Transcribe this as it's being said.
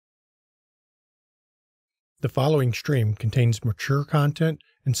The following stream contains mature content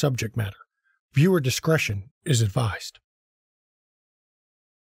and subject matter. Viewer discretion is advised.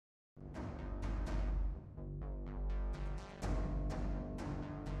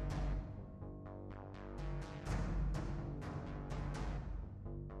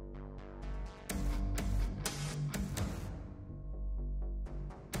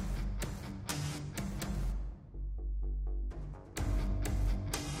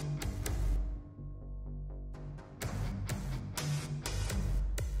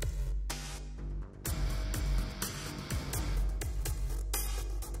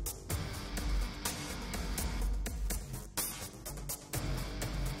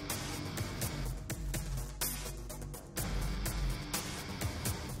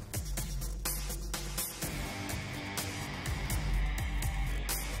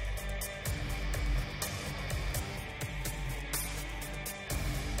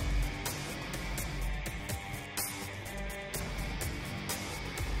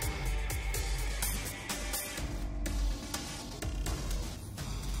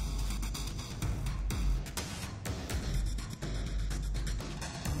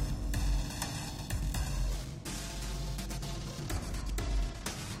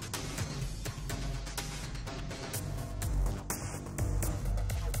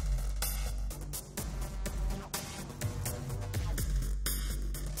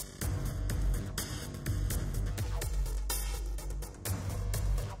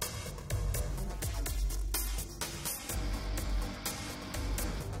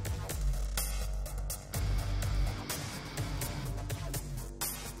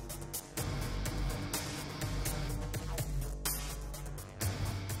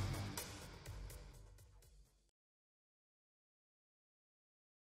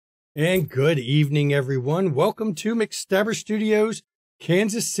 And good evening, everyone. Welcome to McStabber Studios,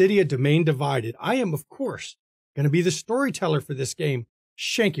 Kansas City, A Domain Divided. I am, of course, going to be the storyteller for this game,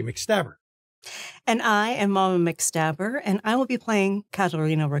 Shanky McStabber. And I am Mama McStabber, and I will be playing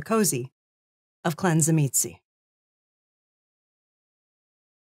Katerina Rakosi of Clan Zamitsi.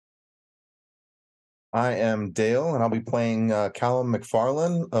 I am Dale, and I'll be playing Callum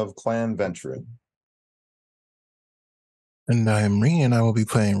McFarlane of Clan Venturin. And I am Ree, and I will be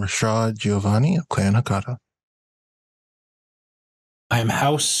playing Rashad Giovanni of Clan Hakata. I am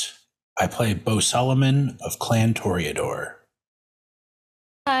House. I play Bo Solomon of Clan Toreador.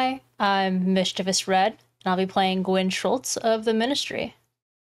 Hi, I'm Mischievous Red, and I'll be playing Gwyn Schultz of the Ministry.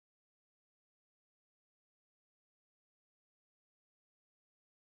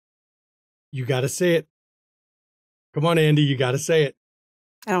 You got to say it. Come on, Andy, you got to say it.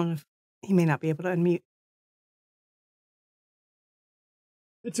 I don't know if he may not be able to unmute.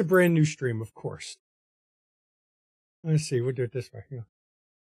 It's a brand new stream, of course. Let's see, we'll do it this way. Yeah.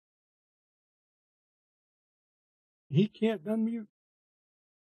 He can't unmute.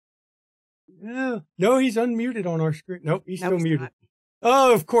 Yeah. No, he's unmuted on our screen. Nope, he's still muted. Not.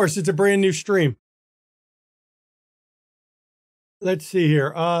 Oh, of course, it's a brand new stream. Let's see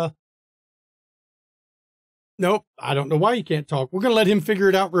here. Nope, I don't know why you can't talk. We're going to let him figure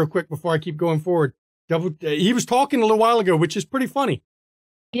it out real quick before I keep going forward. He was talking a little while ago, which is pretty funny.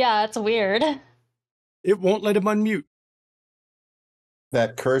 Yeah, it's weird. It won't let him unmute.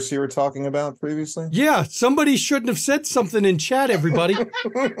 That curse you were talking about previously? Yeah, somebody shouldn't have said something in chat, everybody.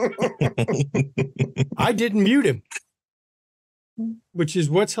 I didn't mute him, which is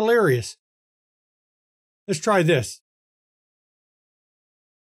what's hilarious. Let's try this.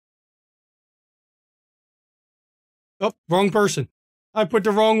 Oh, wrong person. I put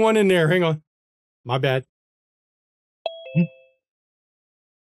the wrong one in there. Hang on. My bad.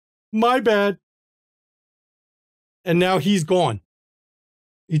 My bad. And now he's gone.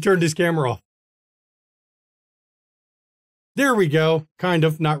 He turned his camera off. There we go. Kind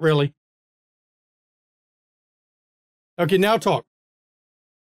of, not really. Okay, now talk.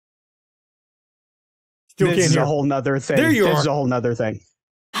 Still this can't is hear. A whole nother thing. There you this are. is a whole nother thing.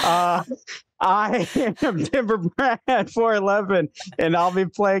 I am Timber Brad 411, and I'll be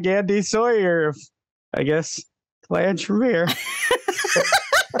playing Andy Sawyer of, I guess, Clan Tremere.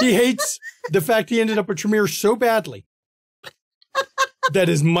 He hates the fact he ended up at Tremere so badly that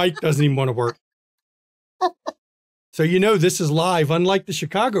his mic doesn't even want to work. So you know this is live, unlike the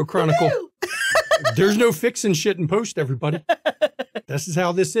Chicago Chronicle. There's no fixing shit in post, everybody. This is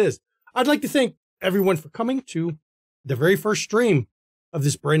how this is. I'd like to thank everyone for coming to the very first stream of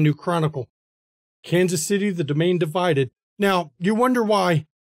this brand new Chronicle. Kansas City, the Domain Divided. Now, you wonder why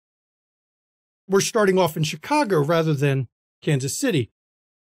we're starting off in Chicago rather than Kansas City.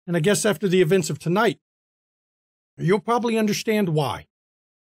 And I guess after the events of tonight, you'll probably understand why.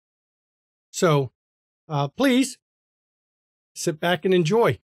 So Please sit back and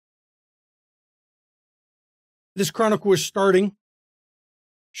enjoy. This chronicle is starting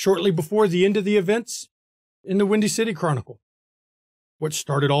shortly before the end of the events in the Windy City Chronicle. What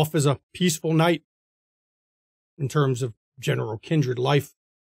started off as a peaceful night in terms of general kindred life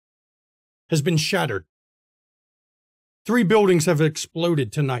has been shattered. 3 buildings have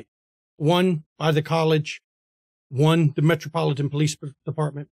exploded tonight. 1 by the college, 1 the Metropolitan Police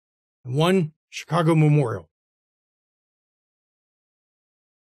Department, and 1 Chicago Memorial.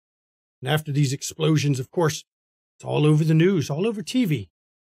 And after these explosions, of course, it's all over the news, all over TV.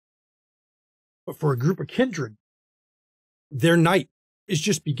 But for a group of kindred, their night is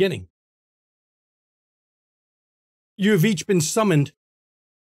just beginning. You have each been summoned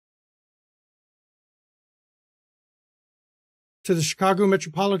to the Chicago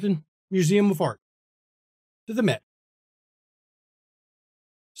Metropolitan Museum of Art, to the Met.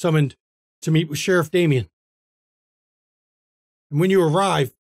 Summoned to meet with Sheriff Damien. And when you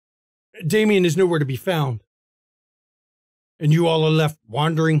arrive, Damien is nowhere to be found. And you all are left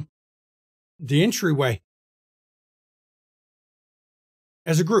wandering the entryway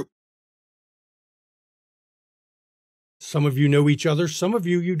as a group. Some of you know each other, some of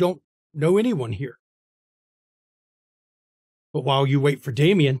you don't know anyone here. But while you wait for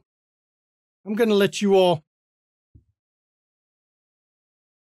Damien, I'm going to let you all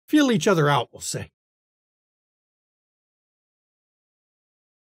feel each other out, we'll say.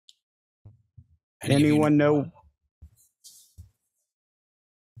 Anyone know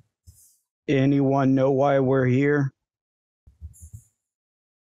why we're here?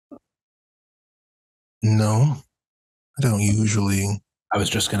 No, I don't usually I was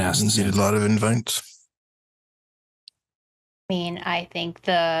just going to ask the get same. a lot of invites. I mean, I think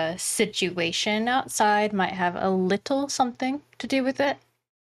the situation outside might have a little something to do with it.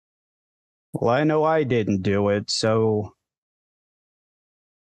 Well, I know I didn't do it, so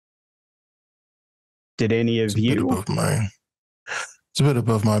did any of It's a bit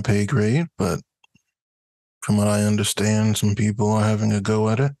above my pay grade, but from what I understand, some people are having a go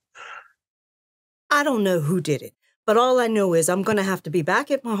at it. I don't know who did it, but all I know is I'm going to have to be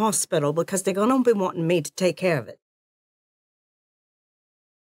back at my hospital because they're going to be wanting me to take care of it.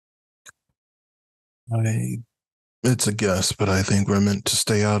 It's a guess, but I think we're meant to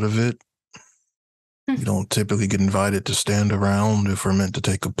stay out of it. You don't typically get invited to stand around if we're meant to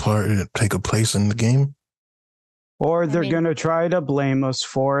take a place in the game. Or they're going to try to blame us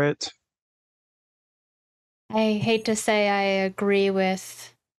for it. I hate to say I agree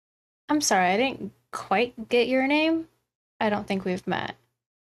with... I'm sorry, I didn't quite get your name. I don't think we've met.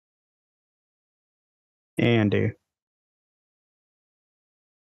 Andy.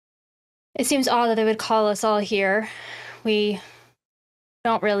 It seems odd that they would call us all here. We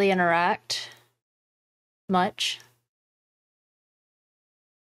don't really interact much.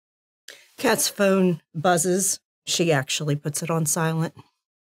 Kat's phone buzzes. She actually puts it on silent.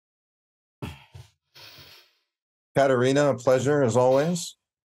 Katarina, a pleasure as always.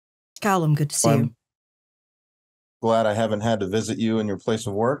 Callum, good to see you. Glad I haven't had to visit you in your place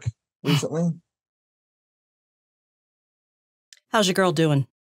of work recently. How's your girl doing?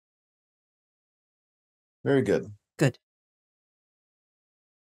 Very good. Good.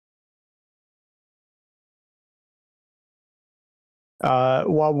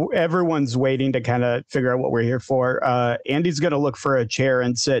 While everyone's waiting to kind of figure out what we're here for, Andy's going to look for a chair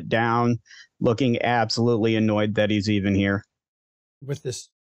and sit down, looking absolutely annoyed that he's even here. With this,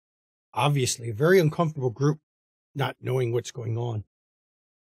 obviously, a very uncomfortable group, not knowing what's going on.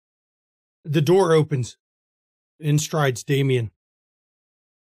 The door opens. In strides Damien.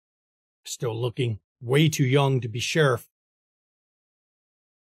 Still looking way too young to be sheriff.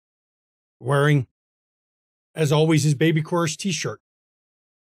 Wearing, as always, his baby chorus t-shirt.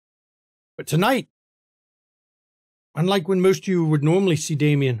 But tonight, unlike when most of you would normally see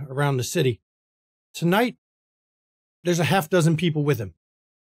Damien around the city, tonight, there's a half dozen people with him.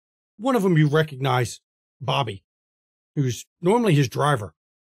 One of them you recognize, Bobby, who's normally his driver.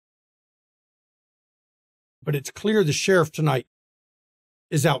 But it's clear the sheriff tonight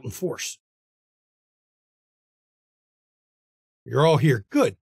is out in force. You're all here.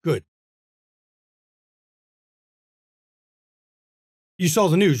 Good, good. You saw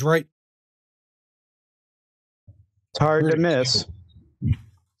the news, right? It's hard to miss.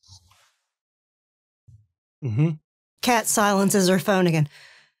 Mm-hmm. Kat silences her phone again.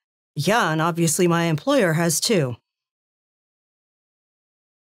 Yeah, and obviously my employer has too.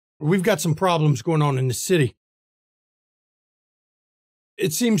 We've got some problems going on in the city.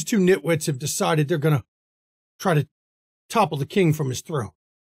 It seems 2 nitwits have decided they're going to try to topple the king from his throne.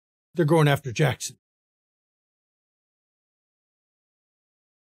 They're going after Jackson.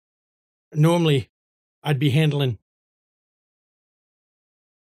 Normally, I'd be handling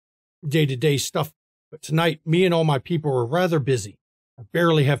day-to-day stuff, but tonight, me and all my people are rather busy. I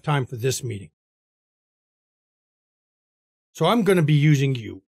barely have time for this meeting. So I'm going to be using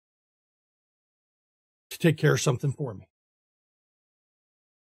you to take care of something for me.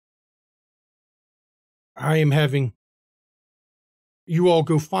 I am having you all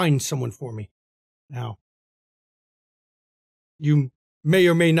go find someone for me. Now, you may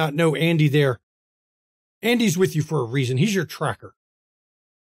or may not know Andy there. Andy's with you for a reason. He's your tracker.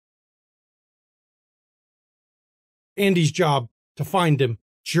 Andy's job to find him.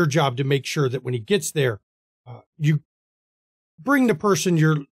 It's your job to make sure that when he gets there, you bring the person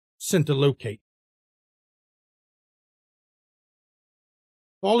you're sent to locate.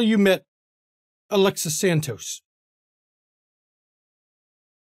 All of you met Alexis Santos.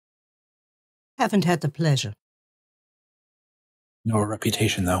 Haven't had the pleasure. No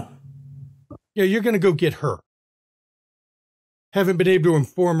reputation, though. Yeah, you're going to go get her. Haven't been able to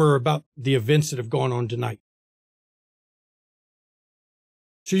inform her about the events that have gone on tonight.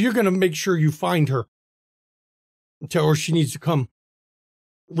 So you're going to make sure you find her and tell her she needs to come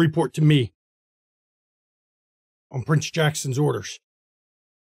report to me on Prince Jackson's orders.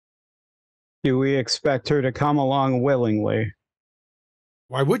 Do we expect her to come along willingly?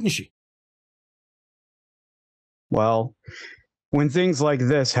 Why wouldn't she? Well, when things like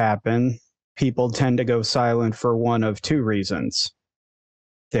this happen, people tend to go silent for one of two reasons.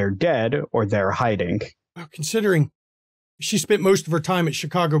 They're dead or they're hiding. Well, considering she spent most of her time at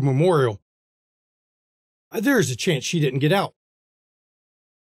Chicago Memorial, there is a chance she didn't get out.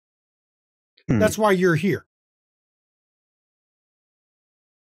 That's why you're here.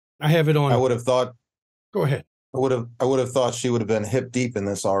 I have it on. I would have thought. Go ahead. I would have thought she would have been hip deep in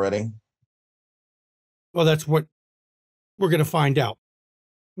this already. Well, that's what we're going to find out.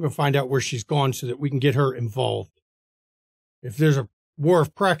 We're going to find out where she's gone so that we can get her involved. If there's a war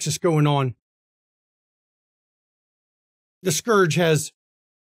of praxis going on, the Scourge has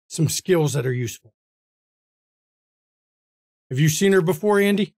some skills that are useful. Have you seen her before,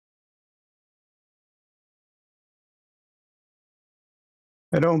 Andy?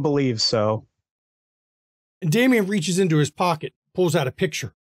 I don't believe so. And Damien reaches into his pocket, pulls out a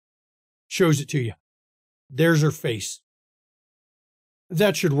picture, shows it to you. There's her face.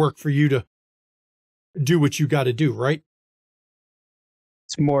 That should work for you to do what you got to do, right?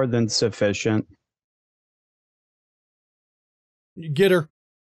 It's more than sufficient. You get her,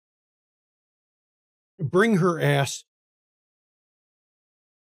 bring her ass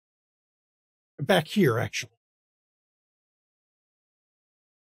back here, actually.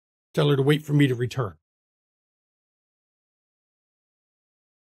 Tell her to wait for me to return.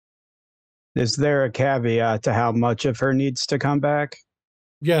 Is there a caveat to how much of her needs to come back?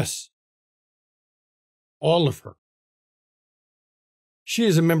 Yes. All of her. She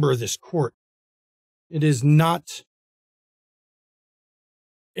is a member of this court. It is not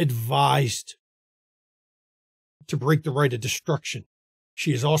advised to break the right of destruction.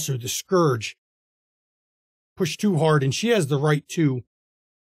 She is also the Scourge. Push too hard, and she has the right to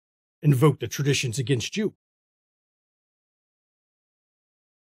invoke the traditions against you.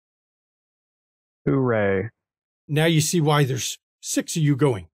 Hooray. Now you see why there's 6 of you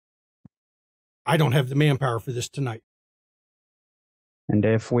going. I don't have the manpower for this tonight. And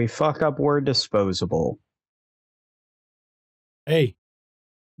if we fuck up, we're disposable. Hey,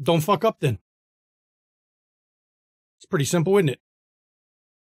 don't fuck up then. It's pretty simple, isn't it?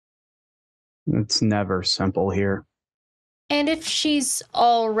 It's never simple here. And if she's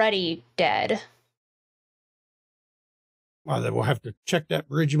already dead? Well, then we'll have to check that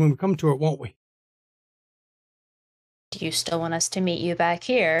bridge when we come to it, won't we? Do you still want us to meet you back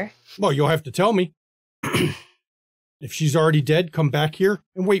here? Well, you'll have to tell me. If she's already dead, come back here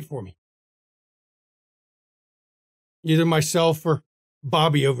and wait for me. Either myself or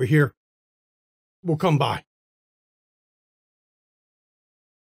Bobby over here will come by.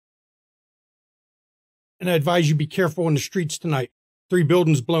 And I advise you be careful in the streets tonight. 3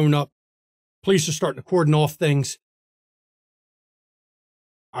 buildings blown up. Police are starting to cordon off things.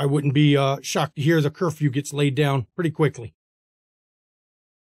 I wouldn't be shocked to hear the curfew gets laid down pretty quickly.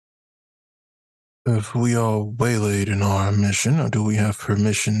 If we are waylaid in our mission, do we have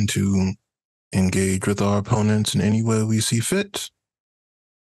permission to engage with our opponents in any way we see fit?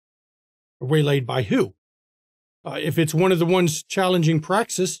 Waylaid by who? If it's one of the ones challenging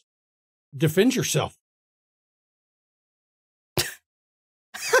praxis, defend yourself.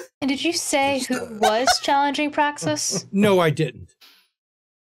 And did you say who was challenging praxis? No, I didn't.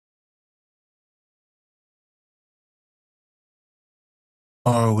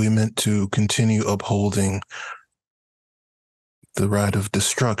 Are we meant to continue upholding the right of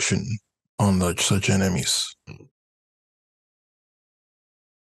destruction on such enemies?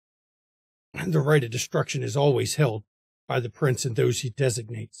 The right of destruction is always held by the prince and those he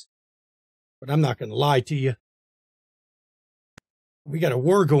designates. But I'm not going to lie to you. We got a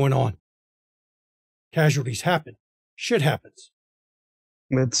war going on. Casualties happen. Shit happens.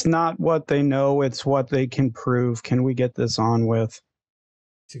 It's not what they know, it's what they can prove. Can we get this on with?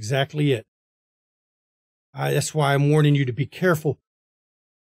 That's exactly it. That's why I'm warning you to be careful.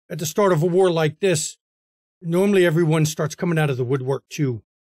 At the start of a war like this, normally everyone starts coming out of the woodwork to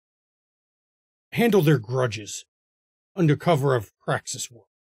handle their grudges under cover of praxis war.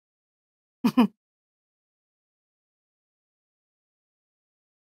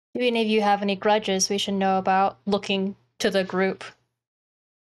 Do any of you have any grudges we should know about looking to the group?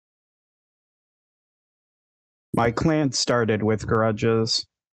 My clan started with grudges.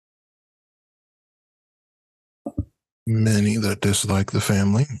 Many that dislike the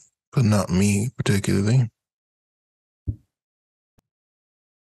family, but not me particularly.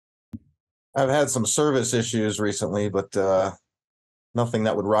 I've had some service issues recently, but nothing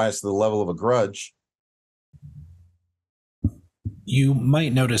that would rise to the level of a grudge. You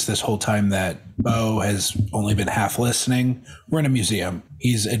might notice this whole time that Bo has only been half listening. We're in a museum.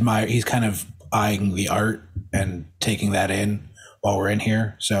 He's kind of eyeing the art and taking that in while we're in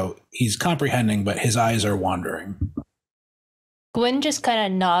here. So he's comprehending, but his eyes are wandering. Gwen just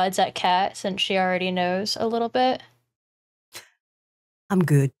kind of nods at Kat since she already knows a little bit. I'm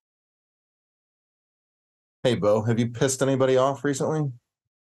good. Hey, Bo, have you pissed anybody off recently?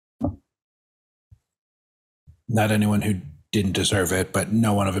 Not anyone who didn't deserve it, but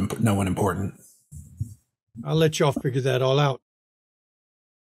no one important. I'll let y'all figure that all out.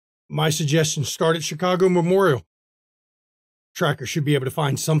 My suggestion, start at Chicago Memorial. Tracker should be able to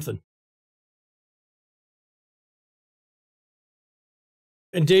find something.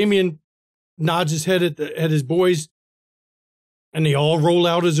 And Damien nods his head at his boys, and they all roll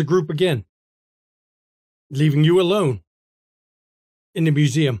out as a group again, leaving you alone in the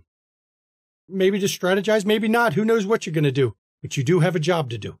museum. Maybe to strategize, maybe not. Who knows what you're going to do? But you do have a job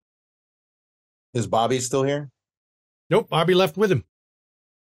to do. Is Bobby still here? Nope, Bobby left with him.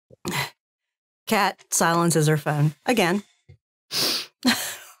 Kat silences her phone again. I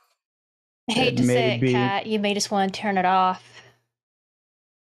hate to say it, Kat. You may just want to turn it off.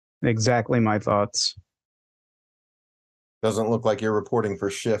 Exactly my thoughts. Doesn't look like you're reporting for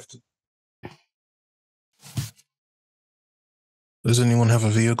shift. Does anyone have a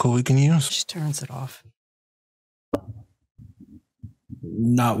vehicle we can use? She turns it off.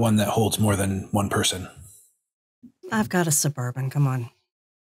 Not one that holds more than one person. I've got a Suburban. Come on.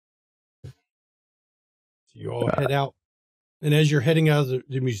 So you all head out. And as you're heading out of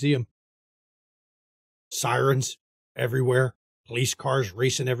the museum, sirens everywhere, police cars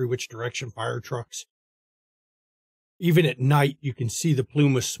racing every which direction, fire trucks. Even at night, you can see the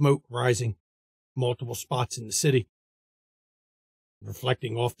plume of smoke rising multiple spots in the city,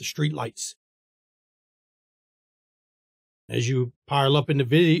 reflecting off the streetlights. As you pile up in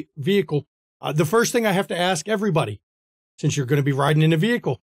the vehicle, the first thing I have to ask everybody, since you're going to be riding in a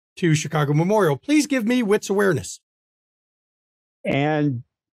vehicle to Chicago Memorial, please give me wits awareness. And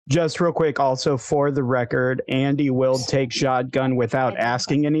just real quick, also for the record, Andy will take shotgun without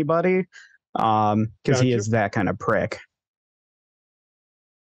asking anybody, because he is that kind of prick.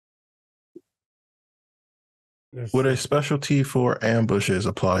 Would a specialty for ambushes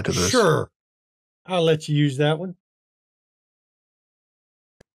apply to this? Sure. I'll let you use that one.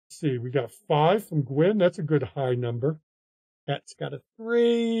 Let's see, we got 5 from Gwen. That's a good high number. Kat's got a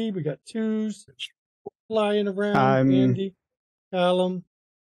 3. We got 2s flying around. Andy, Callum.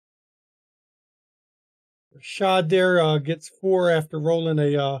 Rashad there gets 4 after rolling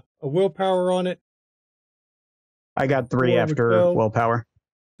a willpower on it. I got 3 after willpower.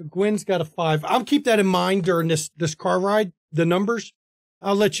 Gwen's got a 5. I'll keep that in mind during this car ride, the numbers.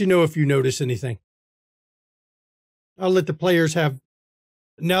 I'll let you know if you notice anything. I'll let the players have,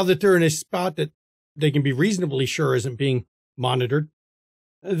 now that they're in a spot that they can be reasonably sure isn't being monitored,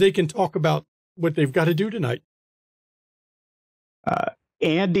 they can talk about what they've got to do tonight.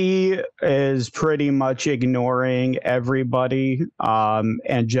 Andy is pretty much ignoring everybody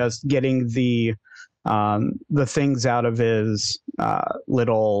and just getting the things out of his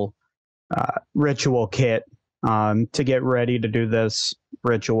little ritual kit to get ready to do this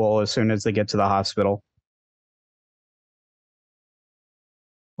ritual as soon as they get to the hospital.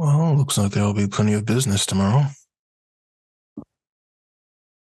 Well, looks like there'll be plenty of business tomorrow.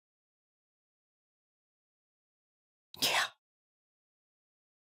 Yeah.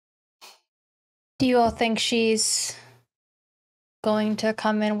 Do you all think she's going to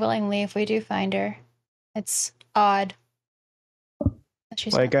come in willingly if we do find her? It's odd.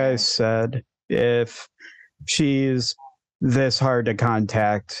 Like I said, if she's this hard to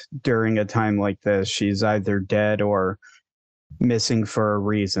contact during a time like this, she's either dead or missing for a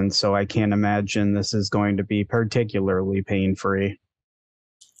reason, so I can't imagine this is going to be particularly pain-free.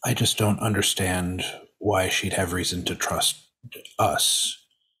 I just don't understand why she'd have reason to trust us.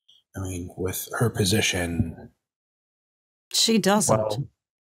 I mean, with her position... She doesn't. Well,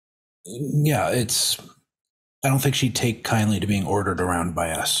 yeah, I don't think she'd take kindly to being ordered around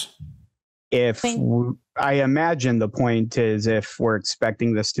by us. I imagine the point is, if we're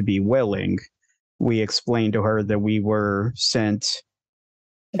expecting this to be willing, we explained to her that we were sent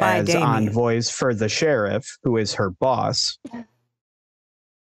as envoys for the sheriff, who is her boss.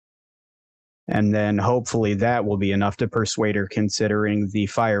 And then hopefully that will be enough to persuade her, considering the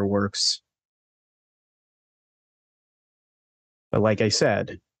fireworks. But like I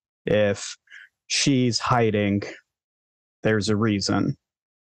said, if she's hiding, there's a reason.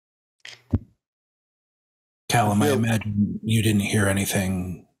 Callum, I imagine you didn't hear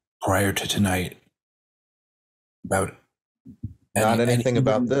anything prior to tonight about... Not anything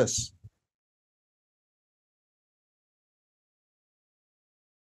about this.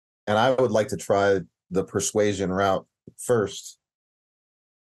 And I would like to try the persuasion route first.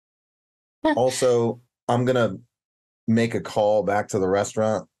 Also, I'm going to make a call back to the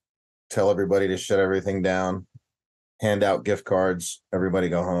restaurant, tell everybody to shut everything down, hand out gift cards, everybody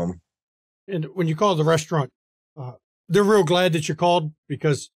go home. And when you call the restaurant, they're real glad that you called,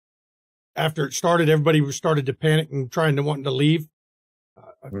 because after it started, everybody started to panic and wanting to leave.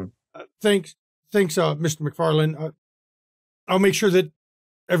 Thanks, Mr. McFarland. I'll make sure that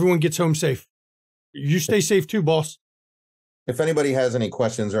everyone gets home safe. You stay safe too, boss. If anybody has any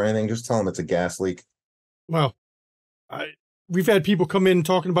questions or anything, just tell them it's a gas leak. Well, we've had people come in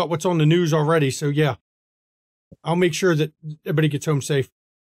talking about what's on the news already, so yeah. I'll make sure that everybody gets home safe.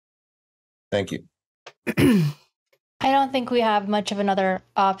 Thank you. I don't think we have much of another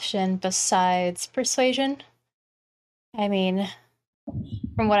option besides persuasion. I mean,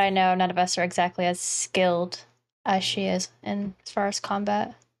 from what I know, none of us are exactly as skilled as she is in as far as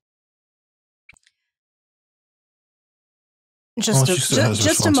combat.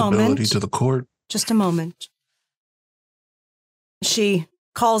 Just a moment. To the court. Just a moment. She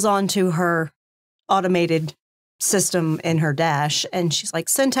calls on to her automated system in her dash, and she's like,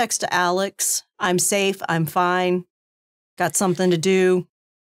 send text to Alex. I'm safe. I'm fine. Got something to do.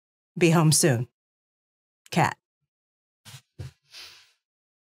 Be home soon. Cat.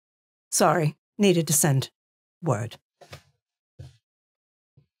 Sorry. Needed to send word.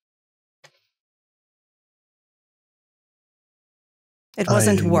 It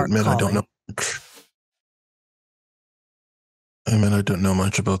wasn't work calling. I don't know. I don't know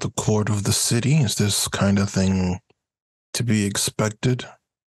much about the court of the city. Is this kind of thing to be expected?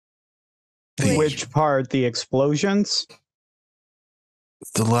 Which part? The explosions?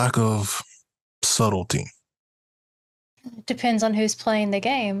 The lack of subtlety. It depends on who's playing the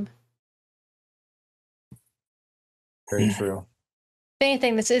game. Very true. If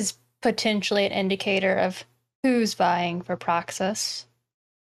anything, this is potentially an indicator of who's vying for Praxis.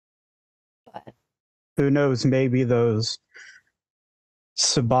 But who knows, maybe those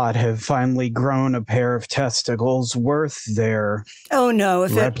Sabat have finally grown a pair of testicles worth their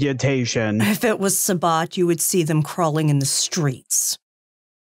reputation. If it was Sabat, you would see them crawling in the streets.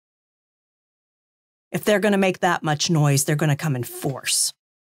 If they're going to make that much noise, they're going to come in force.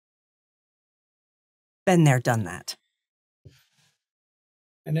 Been there, done that.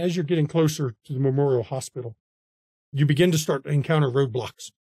 And as you're getting closer to the Memorial Hospital, you begin to encounter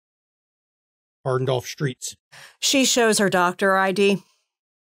roadblocks. Hardened off streets. She shows her doctor ID.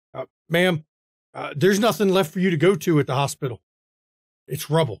 Ma'am, there's nothing left for you to go to at the hospital. It's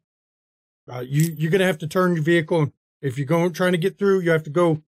rubble. You're going to have to turn your vehicle. And if you're trying to get through, you have to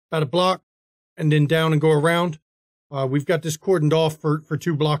go about a block and then down and go around. We've got this cordoned off for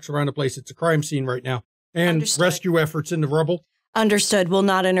 2 blocks around the place. It's a crime scene right now. And Understood. Rescue efforts in the rubble. Understood. Will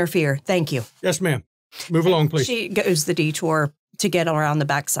not interfere. Thank you. Yes, ma'am. Move along, please. She goes the detour to get around the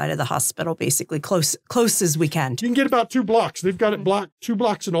backside of the hospital, basically close as we can. You can get about 2 blocks. They've got it blocked 2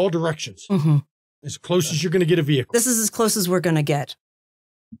 blocks in all directions. Mm-hmm. As close as you're going to get a vehicle. This is as close as we're going to get.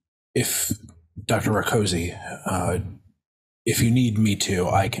 If Dr. Rakosi, if you need me to,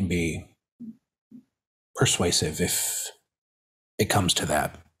 I can be persuasive if it comes to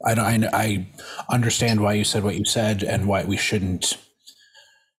that. I understand why you said what you said and why we shouldn't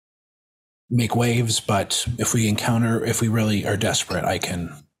make waves, but if we really are desperate, I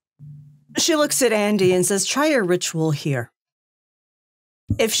can She looks at Andy and says, try your ritual here.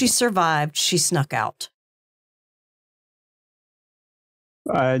 If she survived, she snuck out.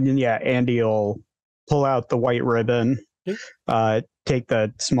 Yeah, Andy will pull out the white ribbon, take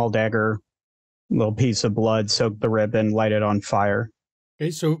the small dagger, little piece of blood, soak the ribbon, light it on fire.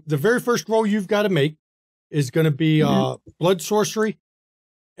 Okay, so the very first roll you've got to make is going to be blood sorcery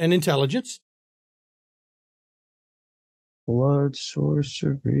and intelligence. Blood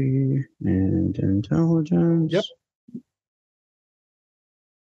sorcery and intelligence. Yep.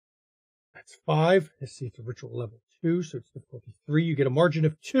 That's 5. Let's see, it's a ritual level 2, so it's difficulty 3. You get a margin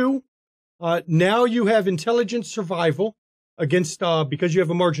of 2. Now you have intelligence survival against, because you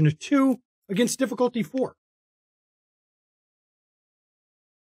have a margin of 2, against difficulty 4.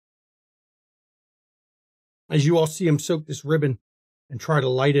 As you all see him soak this ribbon and try to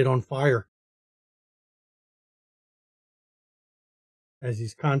light it on fire. As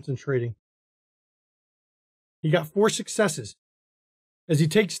he's concentrating. He got 4 successes. As he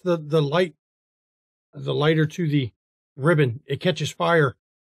takes the lighter to the ribbon, it catches fire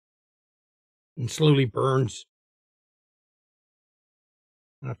and slowly burns.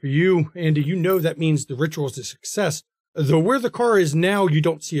 Now for you, Andy, you know that means the ritual is a success. Though where the car is now, you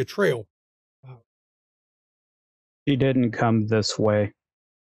don't see a trail. He didn't come this way.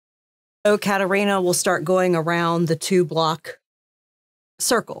 So Katerina will start going around the 2-block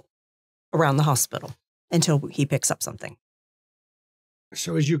circle around the hospital until he picks up something.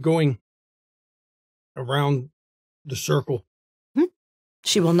 So as you're going around the circle,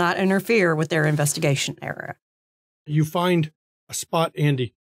 she will not interfere with their investigation area. You find a spot,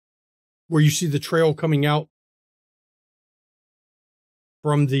 Andy, where you see the trail coming out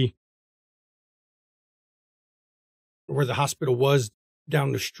from where the hospital was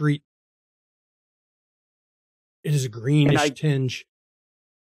down the street. It is a greenish tinge.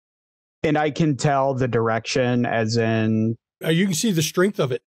 And I can tell the direction as in... you can see the strength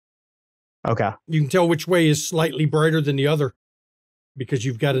of it. Okay. You can tell which way is slightly brighter than the other because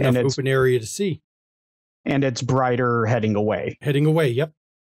you've got enough open area to see. And it's brighter heading away. Heading away, yep.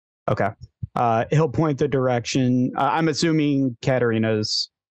 Okay. He'll point the direction. I'm assuming Katerina's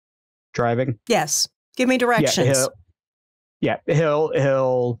driving. Yes. Give me directions.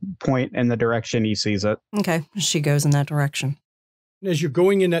 He'll point in the direction he sees it. Okay. She goes in that direction. And as you're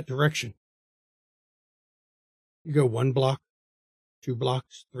going in that direction, you go 1 block, 2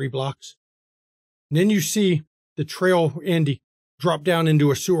 blocks, 3 blocks. And then you see the trail, Andy, drop down into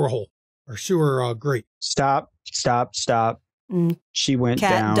a sewer hole or sewer grate. Stop. She went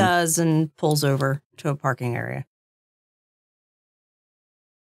Cat down. does and pulls over to a parking area.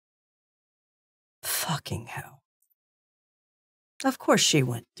 Fucking hell. Of course she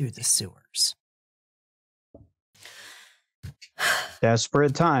went through the sewers.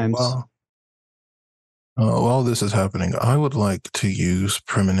 Desperate times. Well, while this is happening, I would like to use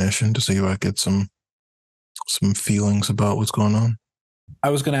premonition to see if I get some feelings about what's going on. I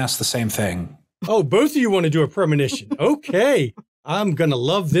was going to ask the same thing. Oh, both of you want to do a premonition. Okay. I'm going to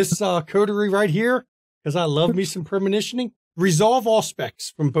love this coterie right here because I love me some premonitioning. Resolve all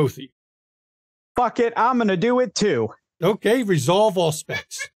specs from both of you. Fuck it. I'm going to do it too. Okay. Resolve all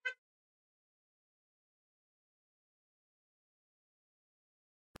specs.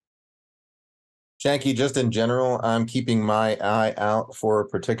 Shanky, just in general, I'm keeping my eye out for a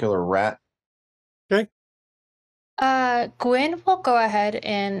particular rat. Okay. Gwen will go ahead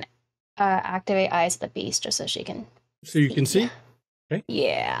and activate Eyes of the Beast just so she can. So you can see? Okay.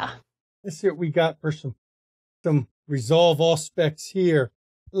 Yeah. Let's see what we got for some resolve all specs here.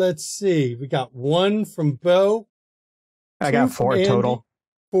 Let's see. We got 1 from Bo. I got 4 Andy, total.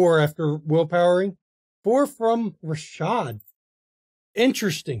 4 after willpowering. 4 from Rashad.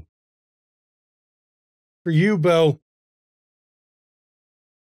 Interesting. For you, Bo,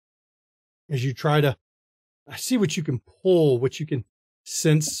 as you try to, I see what you can pull, what you can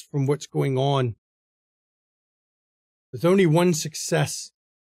sense from what's going on. With only 1 success.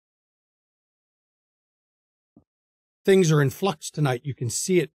 Things are in flux tonight. You can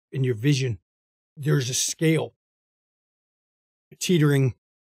see it in your vision. There's a scale teetering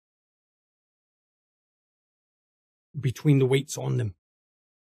between the weights on them.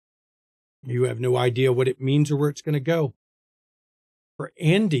 You have no idea what it means or where it's going to go. For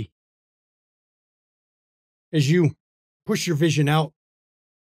Andy, as you push your vision out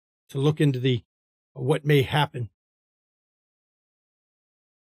to look into what may happen,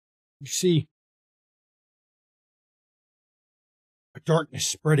 you see a darkness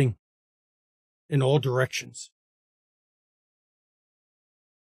spreading in all directions.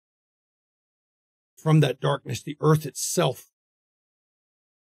 From that darkness, the earth itself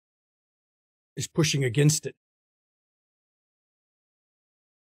is pushing against it.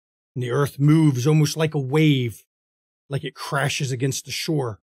 And the earth moves almost like a wave, like it crashes against the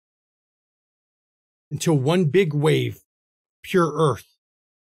shore. Until one big wave, pure earth,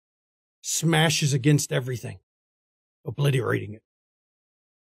 smashes against everything, obliterating it.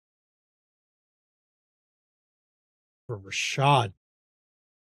 For Rashad,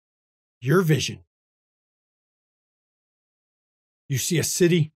 your vision, you see a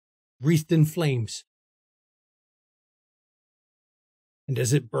city wreathed in flames. And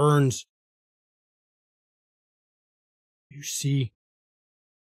as it burns, you see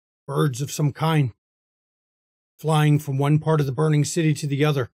birds of some kind flying from one part of the burning city to the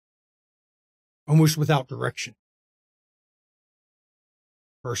other, almost without direction.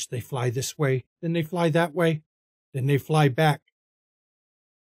 First they fly this way, then they fly that way, then they fly back.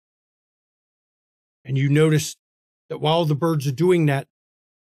 And you notice that while the birds are doing that,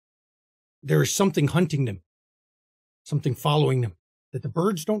 there is something hunting them, something following them that the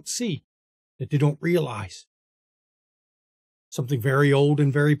birds don't see, that they don't realize. Something very old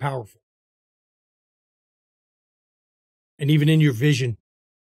and very powerful. And even in your vision,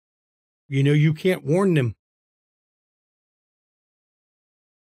 you know you can't warn them.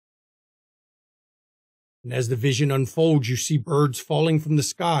 And as the vision unfolds, you see birds falling from the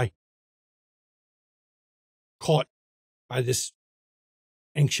sky, caught by this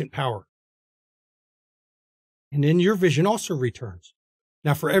ancient power. And then your vision also returns.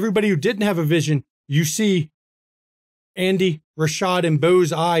 Now, for everybody who didn't have a vision, you see Andy, Rashad, and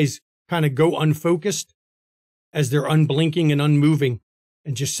Bo's eyes kind of go unfocused as they're unblinking and unmoving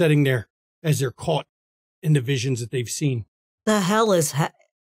and just sitting there as they're caught in the visions that they've seen. The hell is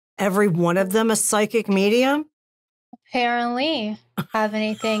every one of them a psychic medium? Apparently. Have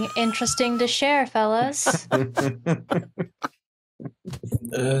anything interesting to share, fellas?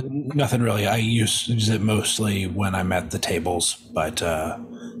 Nothing really. I use it mostly when I'm at the tables, but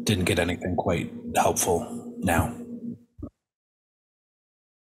didn't get anything quite helpful now.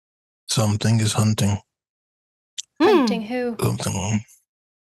 Something is hunting. Hunting who? Something.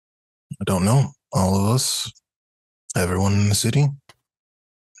 I don't know. All of us. Everyone in the city.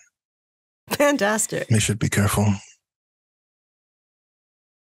 Fantastic. They should be careful.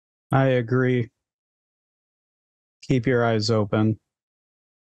 I agree. Keep your eyes open.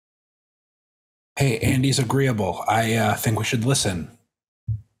 Hey, Andy's agreeable. I think we should listen.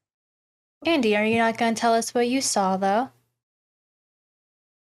 Andy, are you not going to tell us what you saw, though?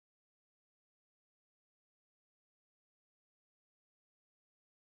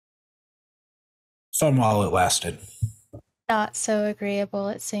 Fun while it lasted. Not so agreeable,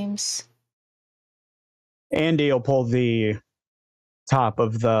 it seems. Andy will pull the top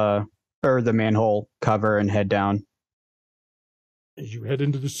of the manhole cover and head down. As you head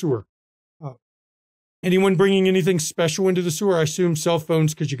into the sewer. Anyone bringing anything special into the sewer? I assume cell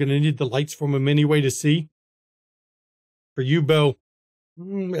phones, because you're going to need the lights from them anyway to see. For you, Bo,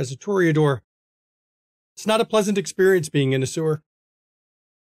 as a Toreador, it's not a pleasant experience being in a sewer.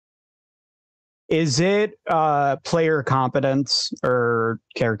 Is it player competence or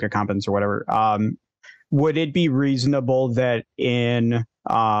character competence or whatever? Would it be reasonable that in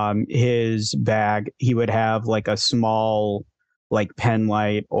his bag he would have like a small like pen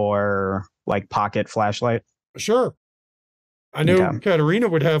light or like pocket flashlight? Sure. I know Okay. Katerina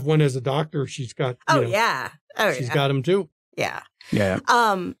would have one as a doctor. She's got. Yeah. Oh, she's yeah. got them too. Yeah. Yeah.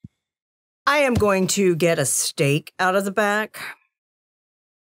 I am going to get a stake out of the back.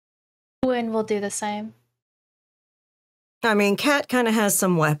 Wynn will do the same. I mean, Kat kind of has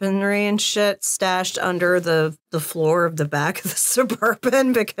some weaponry and shit stashed under the floor of the back of the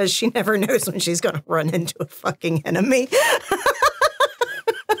Suburban because she never knows when she's going to run into a fucking enemy.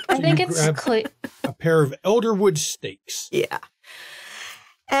 I think you it's grab clear. a pair of elderwood stakes. Yeah.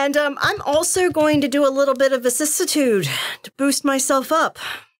 And I'm also going to do a little bit of vicissitude to boost myself up.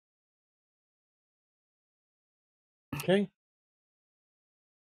 Okay.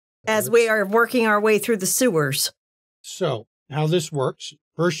 As we are working our way through the sewers. So, how this works,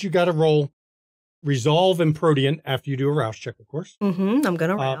 first you got to roll Resolve and Protean after you do a rouse check, of course. Mm-hmm. I'm going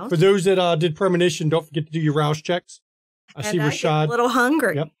to rouse. For those that did Premonition, don't forget to do your rouse checks. I see I Rashad. get a little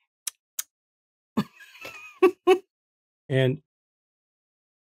hungry. Yep. And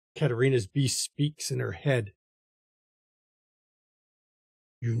Katerina's beast speaks in her head.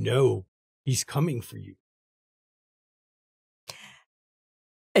 You know he's coming for you.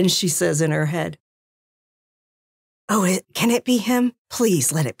 And she says in her head, "Oh, can it be him?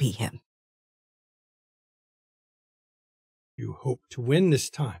 Please let it be him." You hope to win this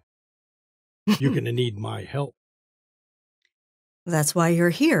time. You're going to need my help. That's why you're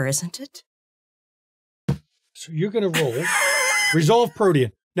here, isn't it? So you're going to roll Resolve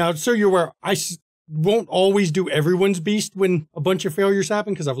Protean. Now, so you're aware, won't always do everyone's beast when a bunch of failures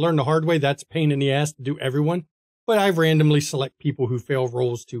happen, because I've learned the hard way that's a pain in the ass to do everyone. But I randomly select people who fail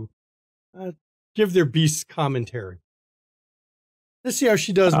rolls to give their beast commentary. Let's see how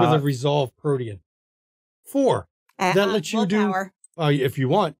she does with a Resolve Protean. 4. That lets you do, if you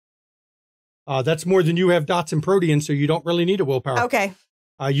want. That's more than you have dots in Protean, so you don't really need a willpower. Okay.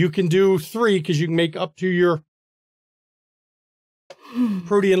 You can do 3 because you can make up to your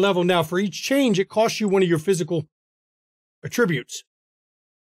Protean level. Now, for each change, it costs you one of your physical attributes.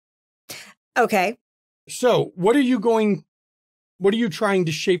 Okay. So, what are you trying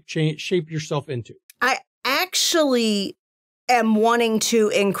to shape yourself into? I actually am wanting to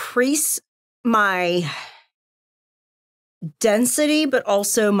increase my density, but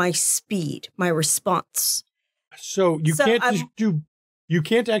also my speed, my response. So you can't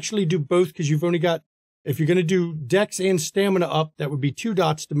actually do both, because you've only got, if you're going to do dex and stamina up, that would be 2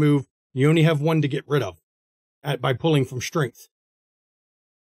 dots to move. You only have 1 to get rid of by pulling from strength.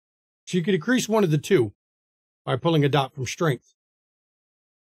 So you could increase one of the 2 by pulling a dot from strength.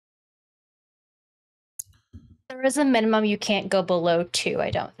 There is a minimum you can't go below 2,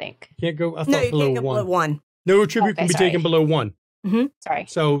 I don't think. Can't go, I thought No, you below can't go 1. below 1. No attribute can be taken below 1. Mm-hmm. Sorry.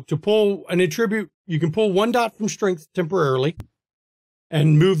 So to pull an attribute, you can pull 1 dot from strength temporarily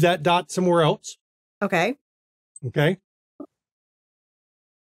and move that dot somewhere else. Okay. Okay.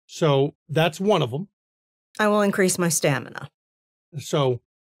 So that's one of them. I will increase my stamina. So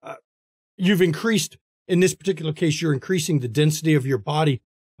you've increased, in this particular case, you're increasing the density of your body.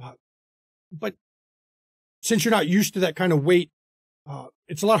 But since you're not used to that kind of weight,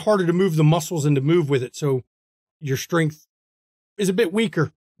 it's a lot harder to move the muscles and to move with it. So your strength is a bit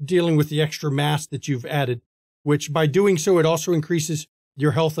weaker dealing with the extra mass that you've added, which by doing so, it also increases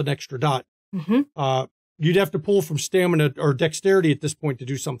your health an extra dot. Mm-hmm. You'd have to pull from stamina or dexterity at this point to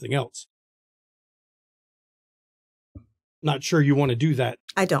do something else. Not sure you want to do that.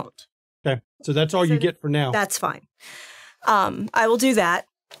 I don't. Okay. So that's all you get for now. That's fine. I will do that.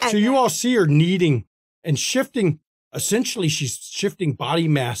 So you all see her kneading and shifting. Essentially, she's shifting body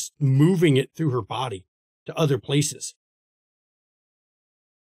mass, moving it through her body to other places.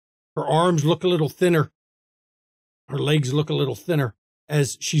 Her arms look a little thinner. Her legs look a little thinner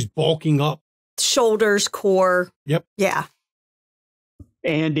as she's bulking up. Shoulders, core. Yep. Yeah.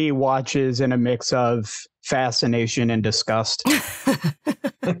 Andy watches in a mix of fascination and disgust.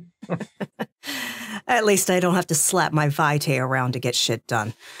 At least I don't have to slap my vitae around to get shit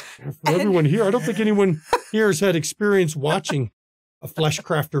done. For everyone here, I don't think anyone here has had experience watching a flesh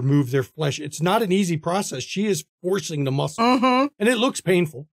crafter move their flesh. It's not an easy process. She is forcing the muscle, and it looks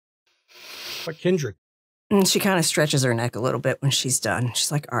painful. But Kendrick. And she kind of stretches her neck a little bit when she's done. She's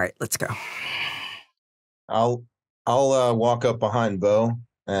like, all right, let's go. I'll walk up behind Bo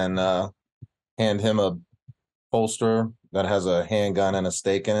and hand him a holster that has a handgun and a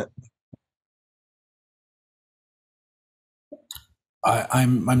stake in it.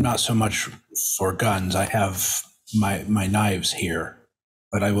 I'm not so much for guns. I have my knives here,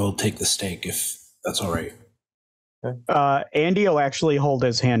 but I will take the stake if that's all right. Andy will actually hold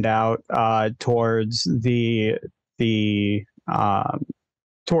his hand out towards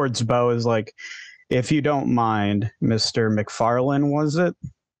towards Bo, is like, if you don't mind, Mr. McFarlane, was it?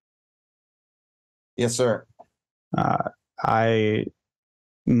 Yes, sir. I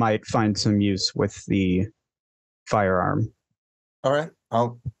might find some use with the firearm. All right,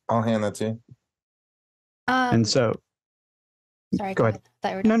 I'll hand that to you. And so, Sorry, go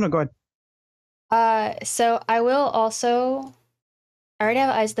ahead. No, go ahead. So I will also, I already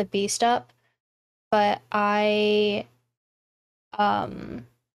have Eyes of the Beast up, but I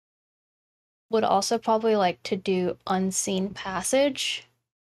would also probably like to do Unseen Passage.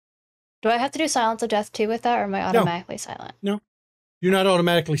 Do I have to do Silence of Death too with that, or am I automatically silent? No, you're not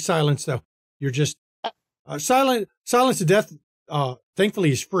automatically silenced though. You're just silent. Silence of Death,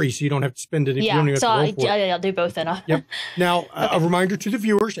 thankfully, is free, so you don't have to spend any. Yeah, so I'll do both then. Yep. Now, a reminder to the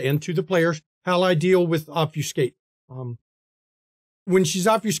viewers and to the players how I deal with obfuscate. When she's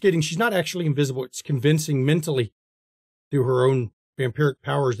obfuscating, she's not actually invisible. It's convincing mentally through her own vampiric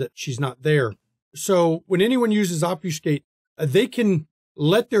powers that she's not there. So when anyone uses obfuscate, they can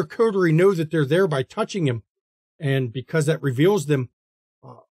let their coterie know that they're there by touching him. And because that reveals them,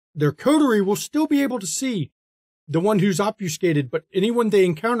 their coterie will still be able to see the one who's obfuscated, but anyone they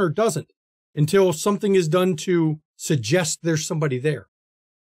encounter doesn't until something is done to suggest there's somebody there.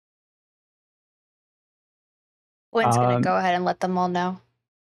 Gwen's going to go ahead and let them all know.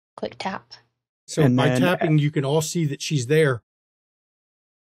 Click tap. So and by tapping, you can all see that she's there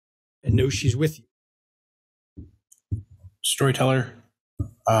and know she's with you. storyteller,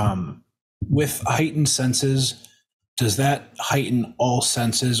 with heightened senses, does that heighten all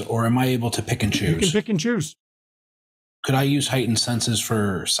senses, or am I able to pick and choose? You can pick and choose. Could I use heightened senses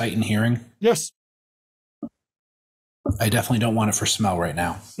for sight and hearing? Yes. I definitely don't want it for smell right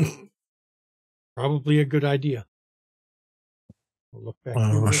now. Probably a good idea. We'll look back.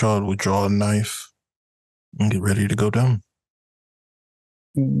 Rashad would draw a knife and get ready to go down.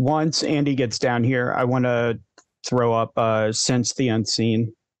 Once Andy gets down here, I want to throw up Sense the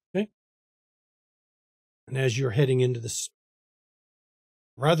Unseen. Okay. And as you're heading into this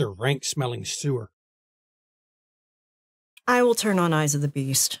rather rank-smelling sewer, I will turn on Eyes of the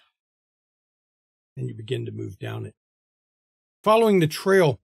Beast. and you begin to move down it. Following the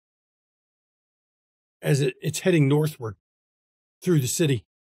trail as it's heading northward through the city.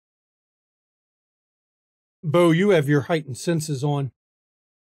 Bo, you have your heightened senses on.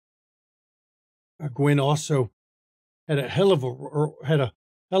 Gwen also had a hell of a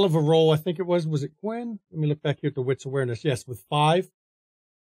roll. I think it was it Gwen? Let me look back here at the wits awareness. Yes, with 5.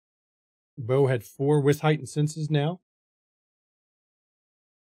 Bo had 4 with heightened senses now.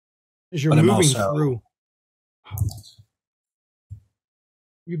 As you're moving through,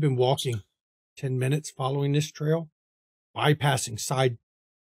 you've been walking 10 minutes following this trail, bypassing side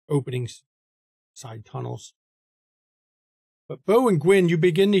openings, side tunnels. But Bo and Gwen, you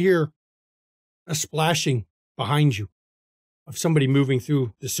begin to hear a splashing behind you of somebody moving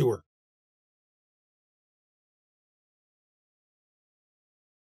through the sewer.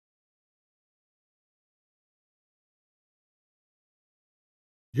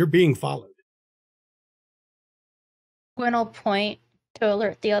 You're being followed. Gwen will point to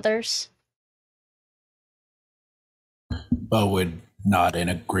alert the others. Bo would nod in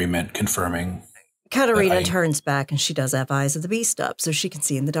agreement, confirming. Katarina turns back and she does have Eyes of the Beast up so she can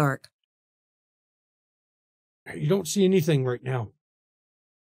see in the dark. You don't see anything right now.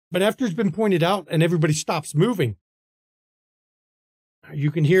 But after it's been pointed out and everybody stops moving,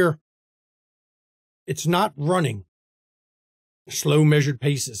 you can hear it's not running. Slow measured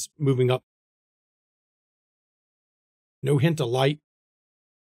paces moving up. No hint of light.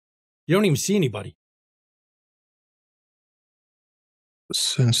 You don't even see anybody.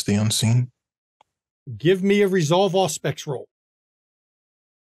 Sense the Unseen. Give me a resolve all specs roll.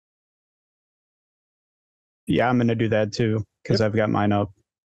 Yeah, I'm going to do that too, because I've got mine up.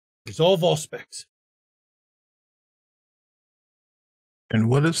 Resolve all specs. And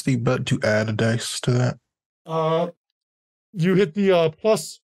what is the button to add a dice to that? You hit the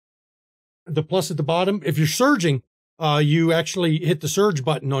plus at the bottom. If you're surging, you actually hit the surge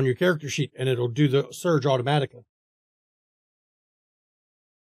button on your character sheet and it'll do the surge automatically.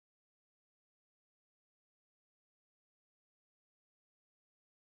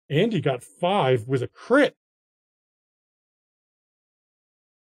 Andy got 5 with a crit.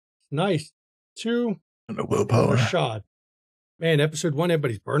 Nice. 2. And a willpower. Rashad. Man, episode 1,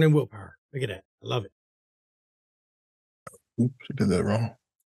 everybody's burning willpower. Look at that. I love it. Oops, I did that wrong.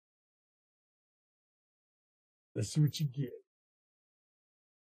 Let's see what you get.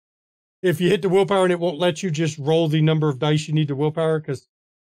 If you hit the willpower and it won't let you, just roll the number of dice you need to willpower, because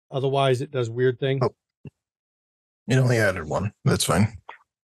otherwise it does weird things. Oh. It only added 1. That's fine.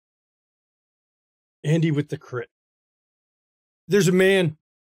 Andy with the crit. There's a man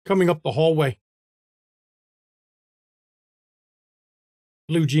coming up the hallway.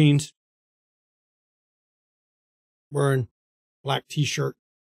 Blue jeans. Wearing black t-shirt.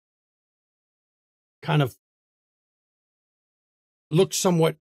 Kind of looks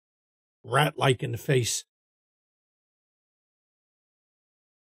somewhat rat-like in the face.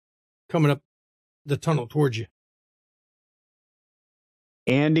 Coming up the tunnel towards you.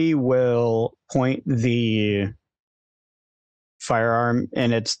 Andy will point the firearm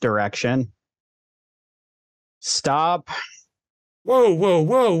in its direction. Stop. Whoa, whoa,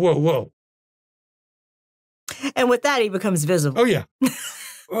 whoa, whoa, whoa. And with that, he becomes visible. Oh, yeah.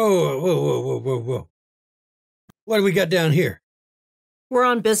 Whoa, whoa, whoa, whoa, whoa, whoa. What do we got down here? We're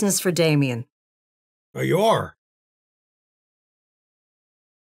on business for Damien. Oh, you are?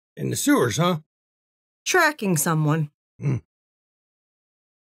 In the sewers, huh? Tracking someone.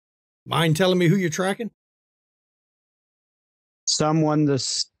 Mind telling me who you're tracking? Someone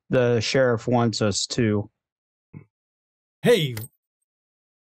the sheriff wants us to. Hey,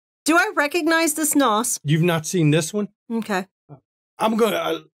 Do I recognize this Nos? you've not seen this one? Okay. I'm going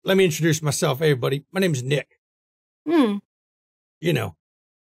to, let me introduce myself. Hey, everybody. My name's Nick. Hmm. You know.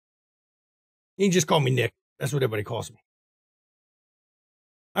 You can just call me Nick. That's what everybody calls me.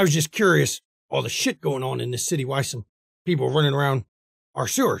 I was just curious, all the shit going on in this city, why some people running around our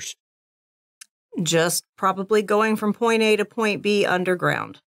sewers. Just probably going from point A to point B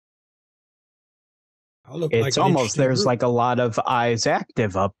underground. It's almost, there's like a lot of eyes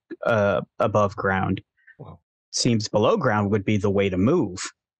active up above ground. Wow. Seems below ground would be the way to move.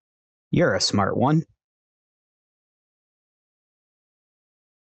 You're a smart one.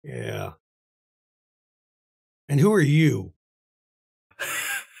 Yeah. And who are you?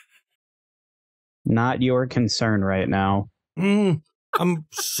 Not your concern right now. I'm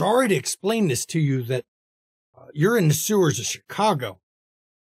sorry to explain this to you that you're in the sewers of Chicago.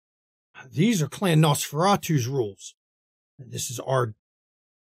 These are Clan Nosferatu's rules. This is our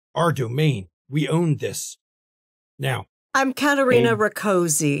domain. We own this. Now, I'm Katerina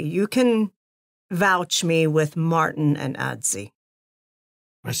Rakosi. You can vouch me with Martin and Adzi.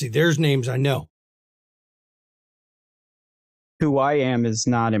 I see there's names I know. Who I am is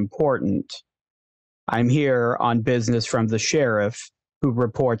not important. I'm here on business from the sheriff, who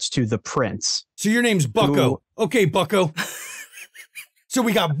reports to the prince. So your name's Bucko. Okay, Bucko. So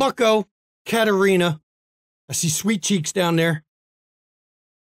we got Bucko, Katerina. I see sweet cheeks down there.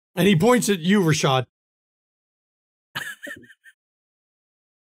 And he points at you, Rashad.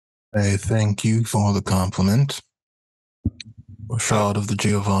 Hey, thank you for the compliment. Rashad of the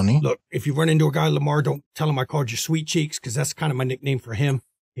Giovanni. Look, if you run into a guy, Lamar, don't tell him I called you sweet cheeks, because that's kind of my nickname for him.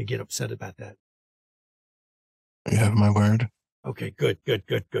 He'll get upset about that. You have my word. Okay, good.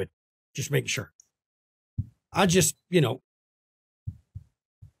 Just making sure. I just, You're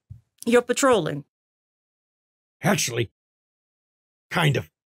patrolling. Actually, kind of.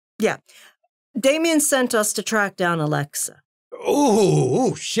 Yeah. Damien sent us to track down Alexa.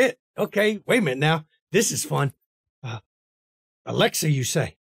 Oh, shit. Okay, wait a minute now. This is fun. Alexa, you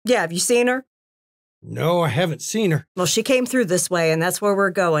say? Yeah, have you seen her? No, I haven't seen her. Well, she came through this way, and that's where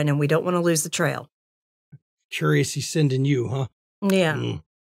we're going, and we don't want to lose the trail. Curious he's sending you, huh? Yeah.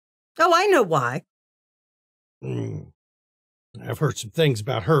 Oh, I know why. I've heard some things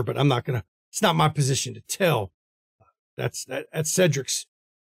about her, but I'm not gonna. It's not my position to tell. That's Cedric's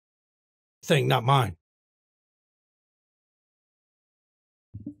thing, not mine.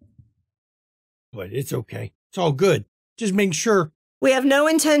 But it's okay. It's all good. Just making sure. We have no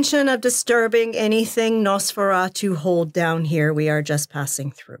intention of disturbing anything Nosferatu hold down here. We are just passing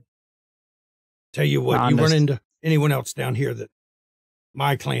through. Tell you what, you run into anyone else down here that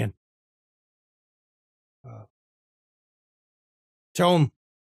my clan. Tell them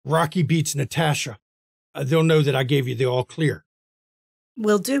Rocky beats Natasha. They'll know that I gave you the all clear.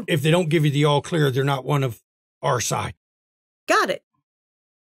 Will do. If they don't give you the all clear, they're not one of our side. Got it.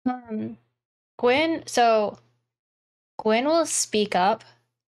 Gwen will speak up.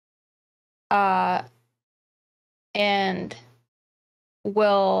 And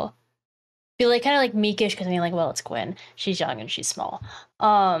will be like kind of like meekish because well, it's Gwen. She's young and she's small.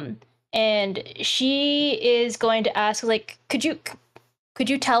 And she is going to ask, could you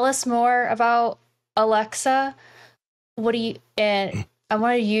tell us more about Alexa? And I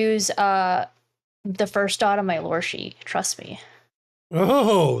want to use the first dot on my lore sheet. Trust me.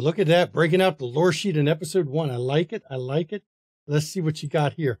 Oh, look at that. Breaking out the lore sheet in episode 1. I like it. Let's see what you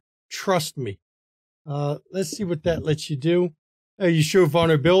got here. Trust me. Let's see what that lets you do. You show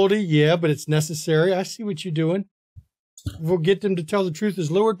vulnerability. Yeah, but it's necessary. I see what you're doing. We'll get them to tell the truth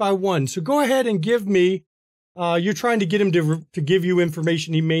is lowered by 1. So go ahead and give me, you're trying to get him to give you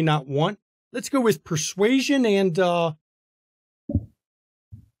information he may not want. Let's go with persuasion and,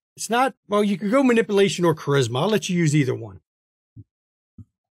 it's not, well, you could go manipulation or charisma. I'll let you use either one.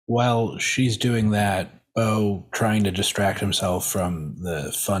 While she's doing that, Bo, trying to distract himself from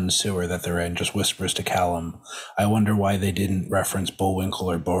the fun sewer that they're in, just whispers to Callum, I wonder why they didn't reference Bullwinkle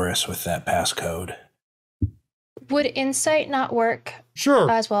or Boris with that passcode. Would insight not work?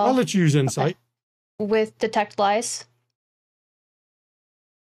 Sure. As well? I'll let you use insight. Okay. With detect lies?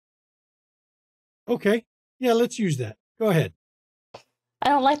 Okay. Yeah, let's use that. Go ahead. I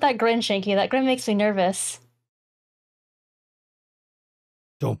don't like that grin, Shanky. That grin makes me nervous.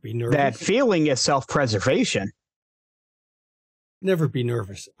 Don't be nervous. That feeling is self-preservation. Never be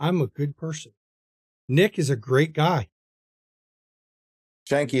nervous. I'm a good person. Nick is a great guy.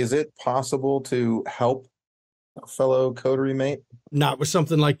 Shanky, is it possible to help a fellow coterie mate? Not with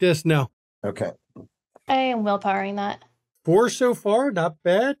something like this, no. Okay. I am willpowering that. 4 so far, not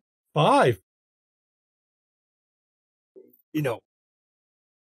bad. 5.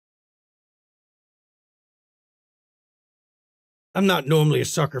 I'm not normally a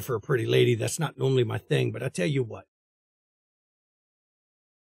sucker for a pretty lady. That's not normally my thing, but I tell you what.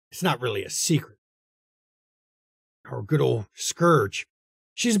 It's not really a secret. Our good old Scourge.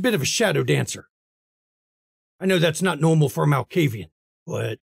 She's a bit of a shadow dancer. I know that's not normal for a Malkavian,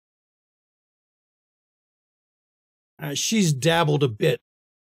 but She's dabbled a bit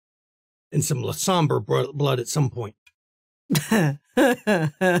in some somber blood at some point.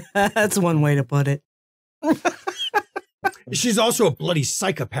 That's one way to put it. She's also a bloody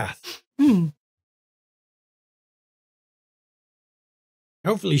psychopath.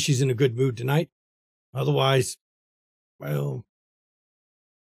 Hopefully she's in a good mood tonight. Otherwise, well,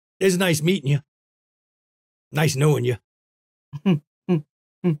 it's nice meeting you. Nice knowing you.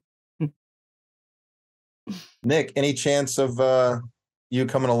 Nick, any chance of you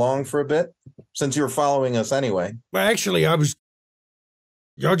coming along for a bit? Since you were following us anyway. Well, actually,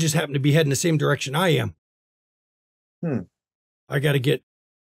 y'all just happen to be heading the same direction I am. I got to get,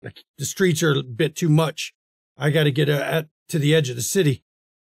 the streets are a bit too much. I got to get to the edge of the city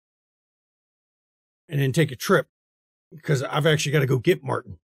and then take a trip because I've actually got to go get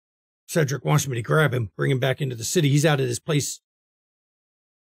Martin. Cedric wants me to grab him, bring him back into the city. He's out at his place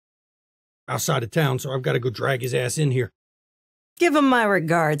outside of town, so I've got to go drag his ass in here. Give him my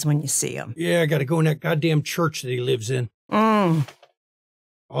regards when you see him. Yeah, I got to go in that goddamn church that he lives in.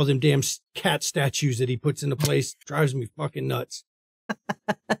 All them damn cat statues that he puts into place drives me fucking nuts.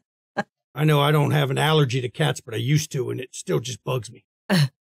 I know I don't have an allergy to cats, but I used to, and it still just bugs me.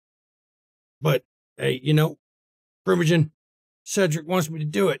 But, hey, you know, Brummagem, Cedric wants me to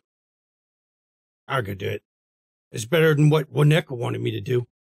do it. I could do it. It's better than what Wineka wanted me to do.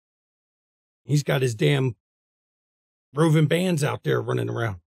 He's got his damn roving bands out there running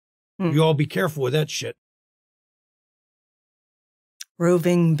around. You all be careful with that shit.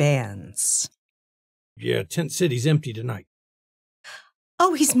 Roving bands. Yeah, Tent City's empty tonight.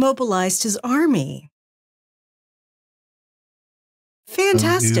 Oh, he's mobilized his army.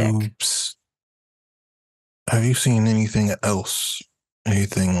 Fantastic. Have you seen anything else?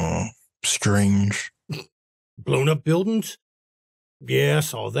 Anything strange? Blown up buildings? Yeah, I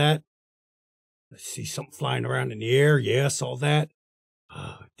saw that. I see something flying around in the air. Yeah, I saw that.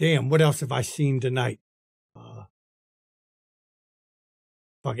 Damn, what else have I seen tonight?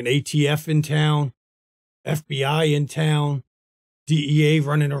 Fucking ATF in town, FBI in town, DEA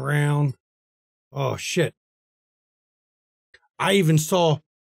running around. Oh, shit. I even saw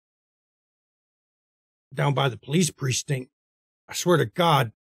down by the police precinct, I swear to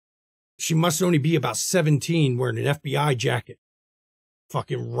God, she must only be about 17 wearing an FBI jacket,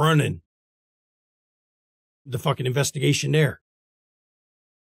 fucking running the fucking investigation there.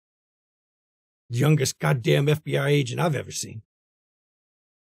 The youngest goddamn FBI agent I've ever seen.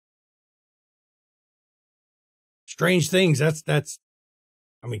 Strange things. That's,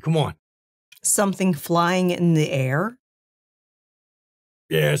 I mean, come on. Something flying in the air?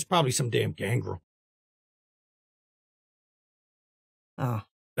 Yeah, it's probably some damn gangrel. Oh.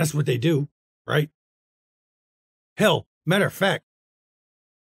 That's what they do, right? Hell, matter of fact,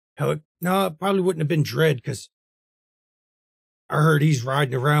 no, it probably wouldn't have been Dredd because I heard he's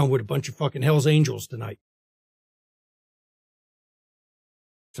riding around with a bunch of fucking Hell's Angels tonight.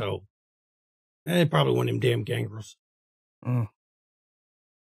 So, probably one of them damn gangrels.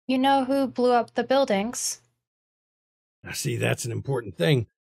 You know who blew up the buildings? Now, see, that's an important thing.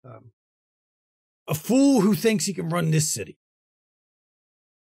 A fool who thinks he can run this city.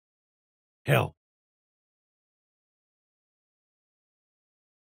 Hell.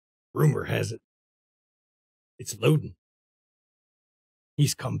 Rumor has it. It's Loden.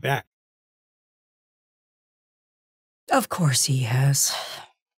 He's come back. Of course he has.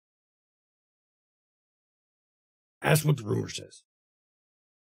 That's what the rumor says.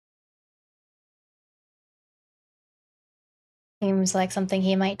 Seems like something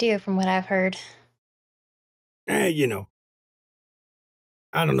he might do from what I've heard. You know.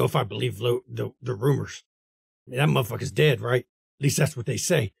 I don't know if I believe the rumors. I mean, that motherfucker's dead, right? At least that's what they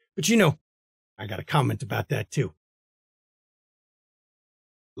say. But you know, I got a comment about that too.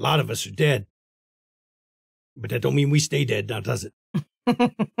 A lot of us are dead. But that don't mean we stay dead now, does it?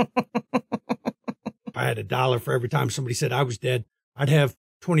 If I had $1 for every time somebody said I was dead, I'd have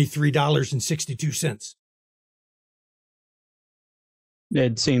 $23.62.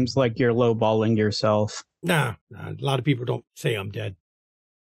 It seems like you're lowballing yourself. Nah, a lot of people don't say I'm dead.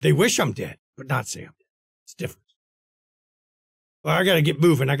 They wish I'm dead, but not say I'm dead. It's different. Well, I got to get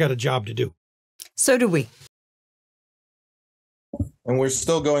moving. I got a job to do. So do we. And we're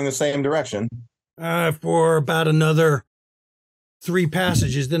still going the same direction. For about another 3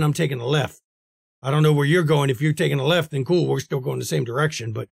 passages, then I'm taking a left. I don't know where you're going. If you're taking a left, then cool. We're still going the same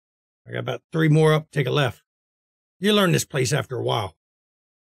direction, but I got about 3 more up, take a left. You learn this place after a while.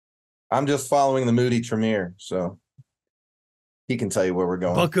 I'm just following the Moody Tremere, so he can tell you where we're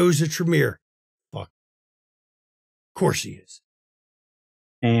going. Bucko's a Tremere. Fuck. Of course he is.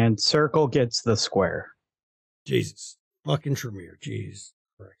 And Circle gets the square. Jesus. Fucking Tremere. Jesus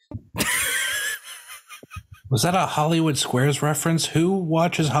Christ. Was that a Hollywood Squares reference? Who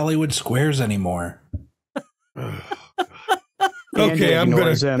watches Hollywood Squares anymore? Okay,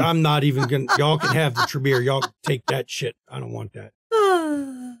 ignores him. I'm not even gonna, y'all can have the Tremere. Y'all take that shit. I don't want that.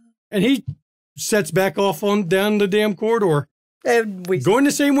 And he sets back off on down the damn corridor. And we Going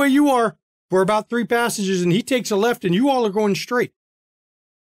the same way you are for about 3 passages, and he takes a left, and you all are going straight.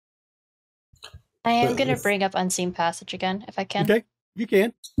 I am going to bring up Unseen Passage again, if I can. Okay, you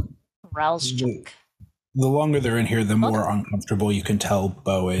can. Rouse check. The longer they're in here, the more uncomfortable you can tell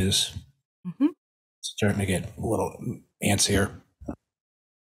Bo is. Mm-hmm. Starting to get a little antsier.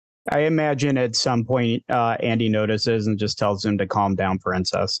 I imagine at some point Andy notices and just tells him to calm down,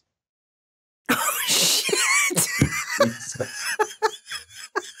 princess. Oh, shit.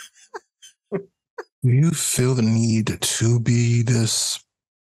 Do you feel the need to be this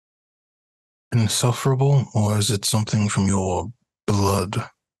insufferable, or is it something from your blood?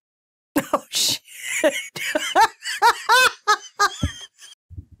 Oh, shit.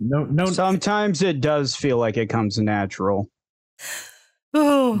 No. Sometimes it does feel like it comes natural.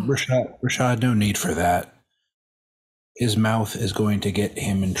 Oh. Rashad, no need for that. His mouth is going to get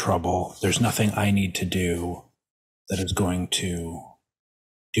him in trouble. There's nothing I need to do that is going to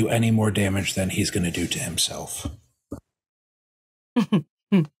do any more damage than he's going to do to himself. And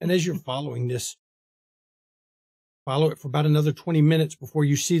as you're following this, follow it for about another 20 minutes before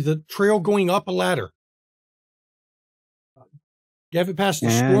you see the trail going up a ladder. You haven't passed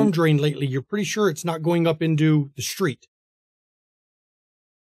the storm drain lately. You're pretty sure it's not going up into the street.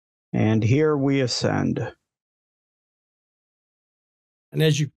 And here we ascend. And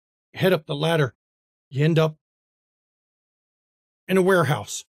as you head up the ladder, you end up in a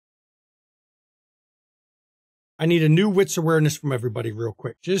warehouse. I need a new wits awareness from everybody real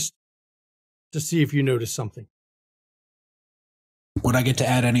quick, just to see if you notice something. Would I get to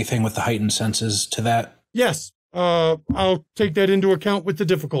add anything with the heightened senses to that? Yes, I'll take that into account with the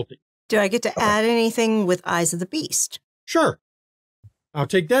difficulty. Do I get to add anything with Eyes of the Beast? Sure. I'll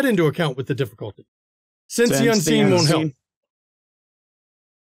take that into account with the difficulty. Since the unseen won't help.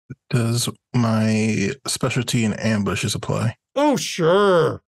 Does my specialty in ambushes apply? Oh,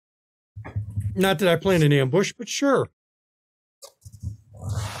 sure. Not that I plan an ambush, but sure.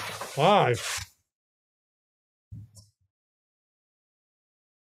 5.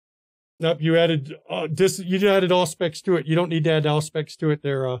 Nope, you added you added all specs to it. You don't need to add all specs to it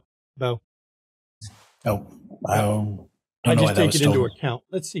there, Bo. I just take it into account.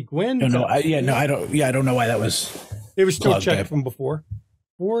 Let's see, Gwen. I don't know why that was. It was still checked from before.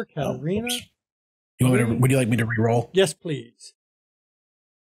 4, Katarina. Would you like me to re-roll? Yes, please.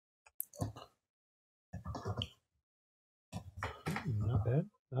 Not bad.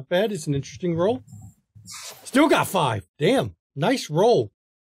 Not bad. It's an interesting roll. Still got 5. Damn. Nice roll.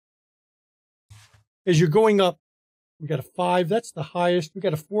 As you're going up, we got a 5. That's the highest. We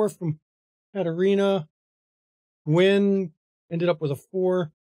got a 4 from Katarina. Gwen ended up with a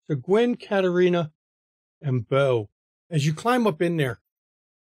 4. So Gwen, Katarina, and Bo. As you climb up in there,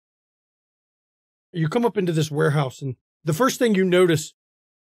 you come up into this warehouse, and the first thing you notice,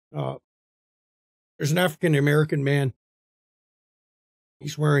 there's an African-American man.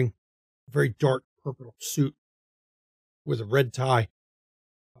 He's wearing a very dark purple suit with a red tie.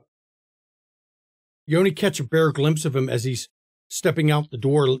 You only catch a bare glimpse of him as he's stepping out the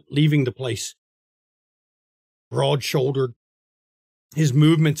door, leaving the place. Broad-shouldered. His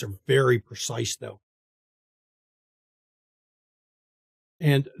movements are very precise, though.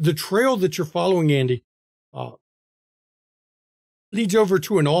 And the trail that you're following, Andy, leads over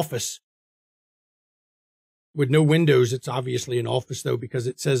to an office with no windows. It's obviously an office, though, because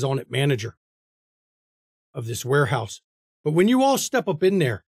it says on it manager of this warehouse. But when you all step up in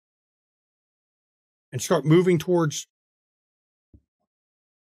there and start moving towards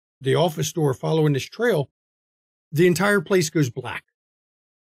the office door following this trail, the entire place goes black.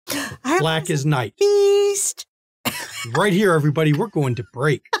 Black as night. Beast. Right here, everybody, we're going to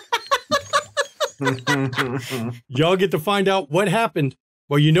break. Y'all get to find out what happened.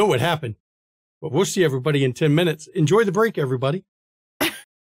 Well, you know what happened. But we'll see everybody in 10 minutes. Enjoy the break, everybody.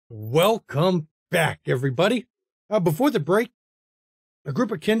 Welcome back, everybody. Before the break, a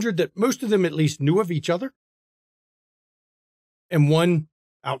group of kindred that most of them at least knew of each other, and one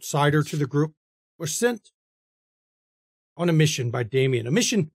outsider to the group, were sent on a mission by Damien, a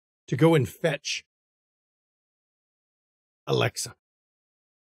mission to go and fetch Alexa,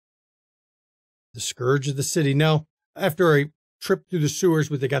 the scourge of the city. Now, after a trip through the sewers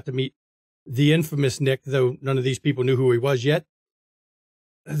where they got to meet the infamous Nick, though none of these people knew who he was yet,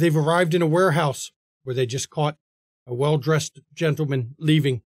 they've arrived in a warehouse where they just caught a well-dressed gentleman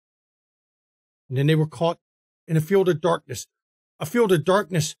leaving. And then they were caught in a field of darkness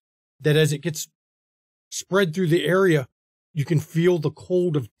that as it gets spread through the area, you can feel the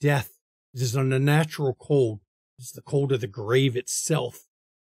cold of death. This is an unnatural cold. It's the cold of the grave itself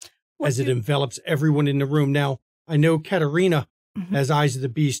as it envelops everyone in the room. Now, I know Katarina has eyes of the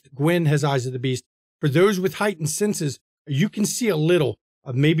beast. Gwen has eyes of the beast. For those with heightened senses, you can see a little,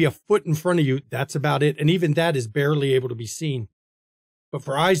 maybe a foot in front of you. That's about it. And even that is barely able to be seen. But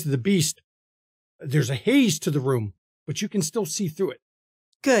for eyes of the beast, there's a haze to the room, but you can still see through it.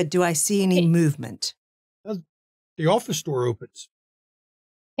 Good. Do I see any movement? The office door opens.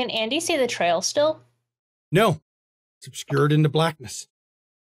 Can Andy see the trail still? No, it's obscured in the blackness.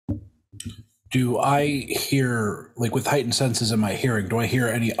 Do I hear, like with heightened senses in my hearing, do I hear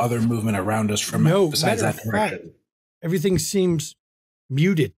any other movement around us from besides that direction? Everything seems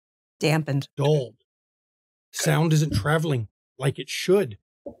muted, dampened, dulled. Sound isn't traveling like it should.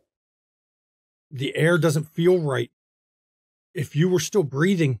 The air doesn't feel right. If you were still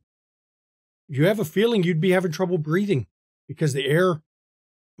breathing, you have a feeling you'd be having trouble breathing because the air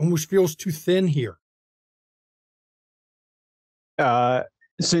almost feels too thin here.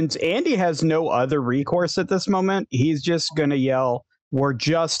 Since Andy has no other recourse at this moment, he's just going to yell, "We're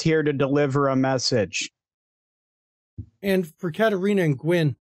just here to deliver a message." And for Katarina and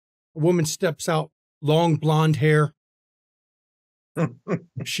Gwen, a woman steps out, long blonde hair.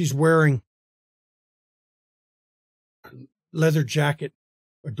 She's wearing a leather jacket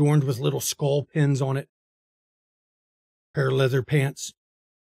adorned with little skull pins on it, pair of leather pants.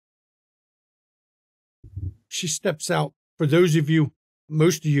 She steps out. For those of you,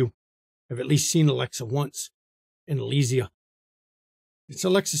 most of you have at least seen Alexa once in Elysia. It's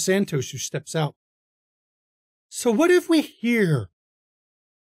Alexa Santos who steps out. So what have we here?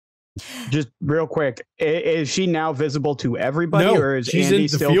 Just real quick, is she now visible to everybody, No, or is she's Andy in the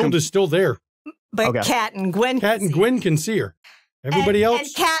still field is still there. But Okay. Kat and Gwen Can see her. Everybody else?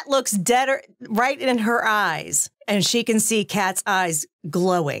 And Kat looks dead right in her eyes, and she can see Kat's eyes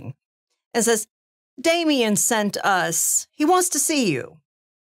glowing and says, "Damien sent us. He wants to see you."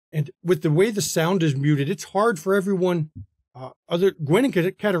 And with the way the sound is muted, it's hard for everyone. Gwen and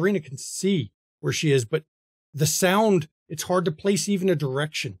Katarina can see where she is, but the sound, it's hard to place even a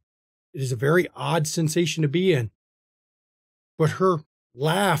direction. It is a very odd sensation to be in. But her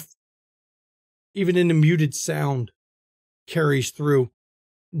laugh, even in the muted sound, carries through.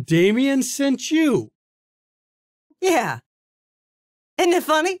 Damien sent you. Yeah. Isn't it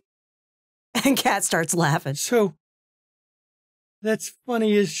funny? And Kat starts laughing. So, that's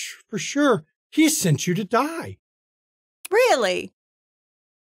funny as for sure. He sent you to die. Really?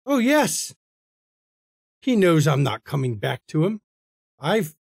 Oh, yes. He knows I'm not coming back to him.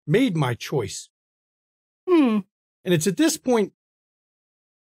 I've made my choice. And it's at this point,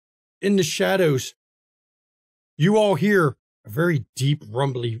 in the shadows, you all hear a very deep,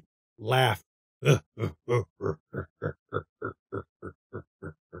 rumbly laugh.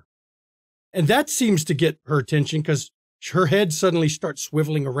 And that seems to get her attention because her head suddenly starts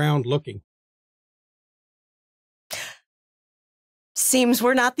swiveling around looking. Seems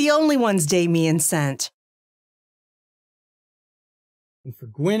we're not the only ones Damien sent. And for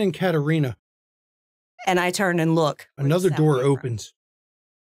Gwen and Katarina, and I turn and look. Another door opens.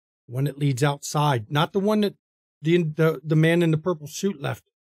 One that leads outside. Not the one that the man in the purple suit left.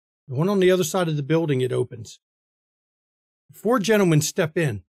 The one on the other side of the building, it opens. 4 gentlemen step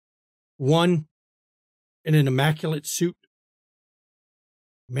in. One in an immaculate suit.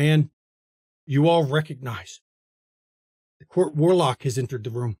 Man, you all recognize. The court warlock has entered the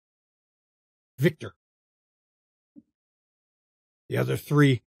room. Victor. The other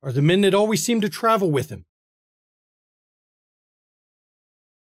 3 are the men that always seem to travel with him.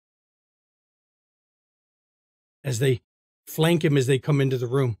 As they flank him as they come into the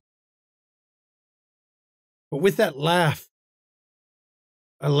room. But with that laugh,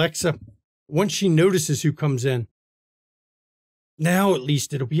 Alexa, once she notices who comes in, now at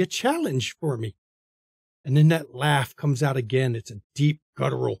least it'll be a challenge for me. And then that laugh comes out again. It's a deep,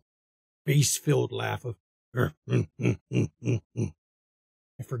 guttural, bass-filled laugh of And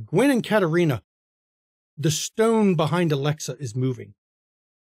for Gwen and Katarina, the stone behind Alexa is moving.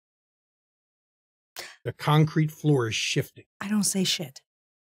 The concrete floor is shifting. I don't say shit.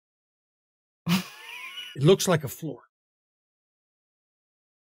 It looks like a floor.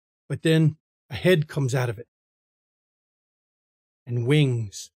 But then a head comes out of it. And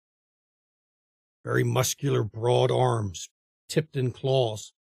wings. Very muscular, broad arms, tipped in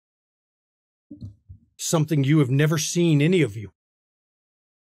claws. Something you have never seen, any of you.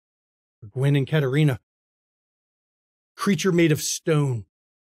 Gwen and Katerina. Creature made of stone.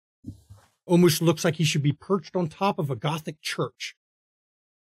 Almost looks like he should be perched on top of a Gothic church.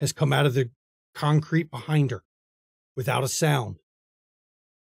 Has come out of the concrete behind her without a sound.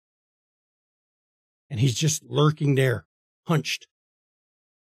 And he's just lurking there, hunched,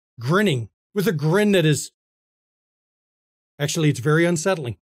 grinning with a grin that is, actually, it's very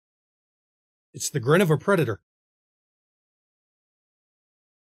unsettling. It's the grin of a predator.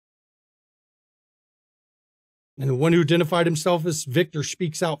 And the one who identified himself as Victor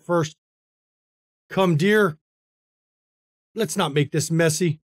speaks out first. Come, dear. Let's not make this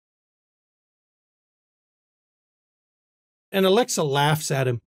messy. And Alexa laughs at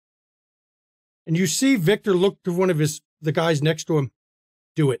him. And you see Victor look to one of the guys next to him.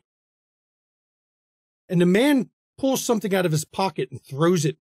 Do it. And the man pulls something out of his pocket and throws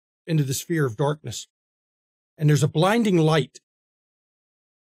it into the sphere of darkness. And there's a blinding light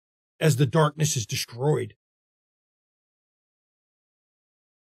as the darkness is destroyed.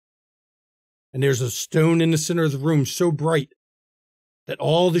 And there's a stone in the center of the room so bright that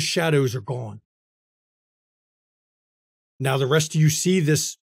all the shadows are gone. Now the rest of you see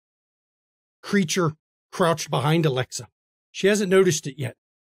this creature crouched behind Alexa. She hasn't noticed it yet.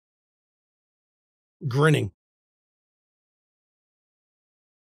 Grinning.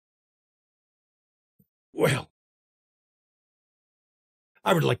 Well,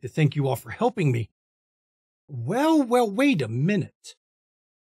 I would like to thank you all for helping me. Well, wait a minute.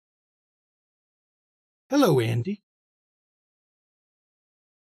 Hello, Andy.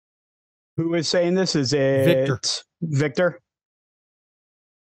 Who is saying this? Is it Victor. Victor?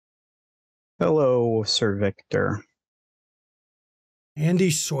 Hello, Sir Victor.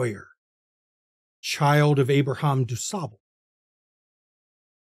 Andy Sawyer, child of Abraham DuSable,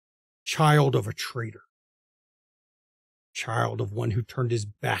 child of a traitor, child of one who turned his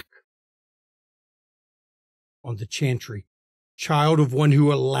back on the Chantry, child of one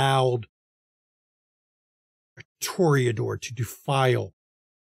who allowed a Toreador to defile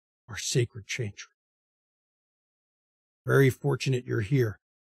our sacred Chantry. Very fortunate you're here.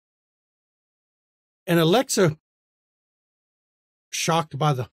 And Alexa, shocked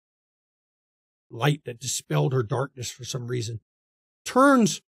by the light that dispelled her darkness for some reason,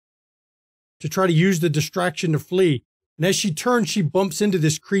 turns to try to use the distraction to flee. And as she turns, she bumps into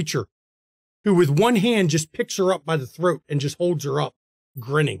this creature who with one hand just picks her up by the throat and just holds her up,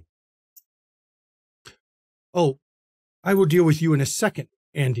 grinning. Oh, I will deal with you in a second,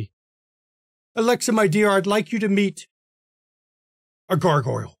 Andy. Alexa, my dear, I'd like you to meet a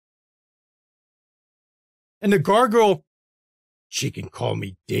gargoyle. And the gargoyle, she can call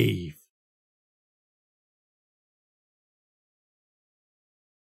me Dave.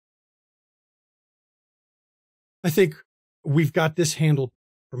 I think we've got this handled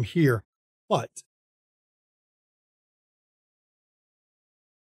from here, but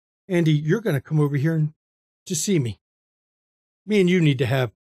Andy, you're going to come over here to see me. Me and you need to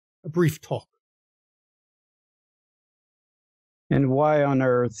have a brief talk. And why on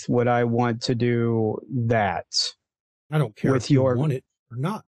earth would I want to do that? I don't care with if you your want it or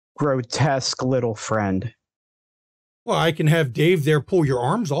not. grotesque little friend. Well, I can have Dave there pull your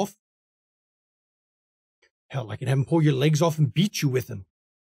arms off. Hell, I can have him pull your legs off and beat you with them.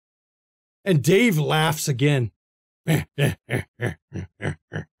 And Dave laughs again.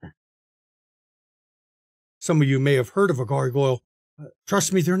 Some of you may have heard of a gargoyle.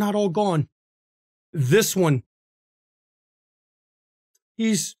 Trust me, they're not all gone. This one,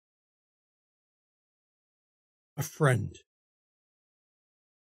 he's a friend.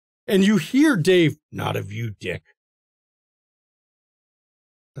 And you hear Dave, not of you, Dick.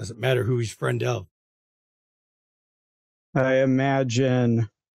 Doesn't matter who he's friend of. I imagine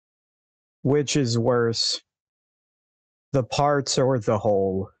which is worse, the parts or the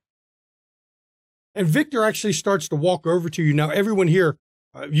whole. And Victor actually starts to walk over to you. Now, everyone here,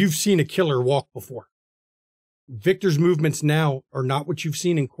 you've seen a killer walk before. Victor's movements now are not what you've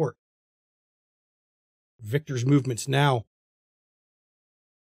seen in court. Victor's movements now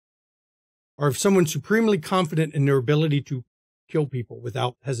are of someone supremely confident in their ability to kill people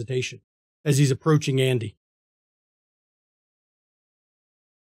without hesitation as he's approaching Andy.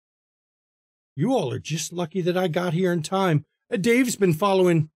 You all are just lucky that I got here in time. Dave's been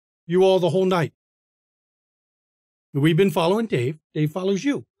following you all the whole night. We've been following Dave. Dave follows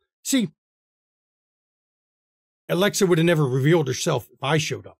you. See, Alexa would have never revealed herself if I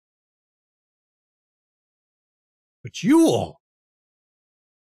showed up. But you all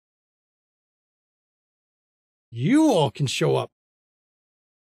can show up.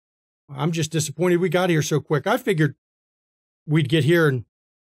 I'm just disappointed we got here so quick. I figured we'd get here and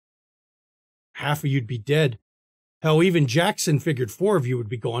half of you'd be dead. Hell, even Jackson figured 4 of you would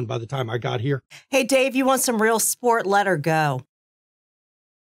be gone by the time I got here. Hey, Dave, you want some real sport? Let her go.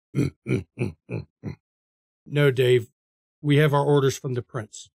 No, Dave. We have our orders from the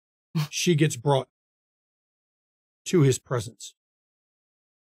prince. She gets brought to his presence.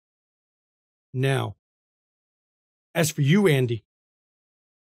 Now, as for you, Andy,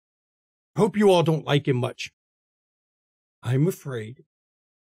 hope you all don't like him much. I'm afraid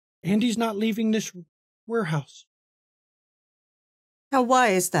Andy's not leaving this warehouse. Now, why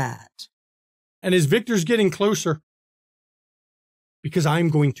is that? And as Victor's getting closer, because I'm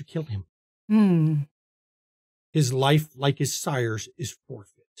going to kill him. His life, like his sire's, is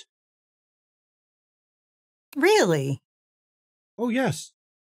forfeit. Really? Oh, yes.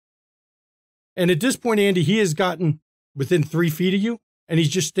 And at this point, Andy, he has gotten within 3 feet of you, and he's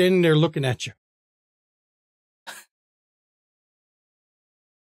just standing there looking at you.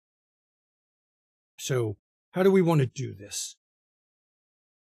 So, how do we want to do this?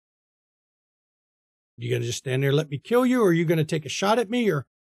 You going to just stand there and let me kill you, or are you going to take a shot at me, or?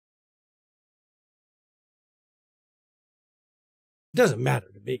 It doesn't matter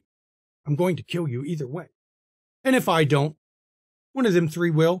to me. I'm going to kill you either way. And if I don't, one of them 3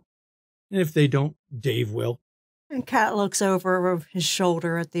 will. And if they don't, Dave will. And Cat looks over his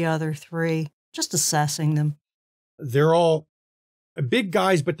shoulder at the other 3, just assessing them. They're all big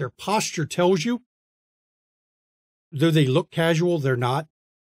guys, but their posture tells you, though they look casual, they're not.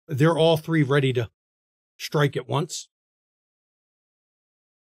 They're all 3 ready to strike at once.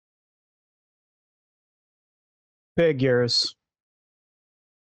 Figures.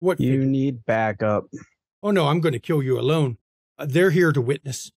 What? You need backup. Oh, no, I'm going to kill you alone. They're here to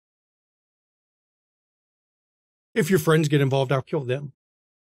witness. If your friends get involved, I'll kill them.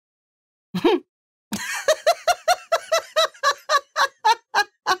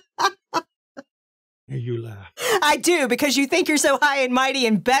 You laugh. I do, because you think you're so high and mighty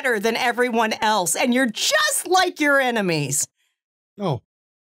and better than everyone else, and you're just like your enemies. Oh,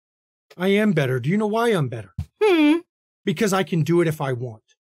 I am better. Do you know why I'm better? Because I can do it if I want.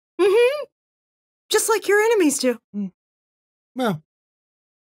 Just like your enemies do. Well,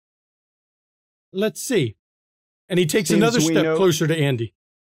 let's see. And he takes another step closer to Andy.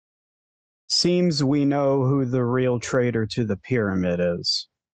 Seems we know who the real traitor to the pyramid is.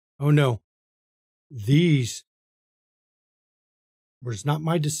 Oh, no. These was not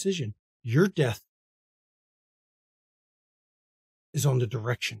my decision. Your death is on the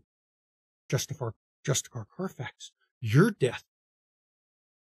direction. Justicar Carfax. Your death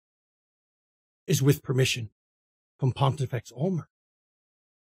is with permission from Pontifex Ulmer.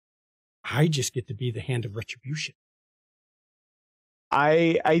 I just get to be the hand of retribution.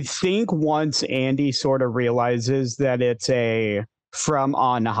 I think once Andy sort of realizes that it's a from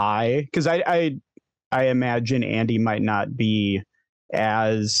on high, because I imagine Andy might not be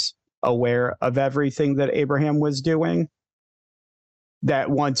as aware of everything that Abraham was doing.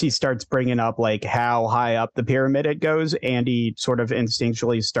 That once he starts bringing up like how high up the pyramid it goes, Andy sort of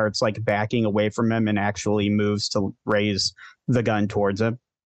instinctually starts like backing away from him and actually moves to raise the gun towards him.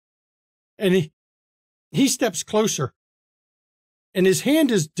 And he steps closer, and his hand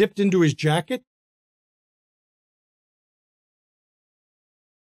is dipped into his jacket.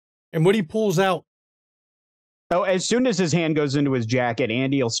 And what he pulls out. Oh, as soon as his hand goes into his jacket,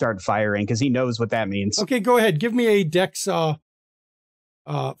 Andy will start firing because he knows what that means. Okay, go ahead. Give me a Dex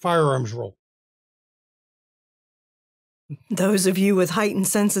firearms roll. Those of you with heightened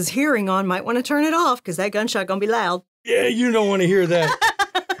senses hearing on might want to turn it off, because that gunshot gonna be loud. Yeah, you don't want to hear that.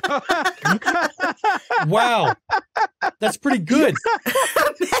 Wow. That's pretty good.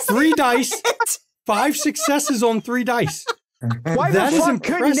 3 dice. 5 successes on 3 dice. Why That the is fuck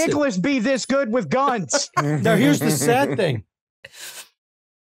couldn't impressive. Nicholas be this good with guns? Now, here's the sad thing.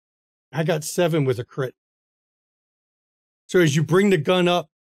 I got 7 with a crit. So as you bring the gun up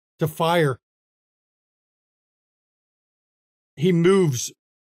to fire, he moves.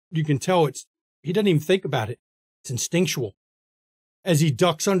 You can tell he doesn't even think about it. It's instinctual. As he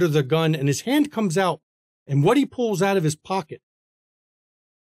ducks under the gun and his hand comes out, and what he pulls out of his pocket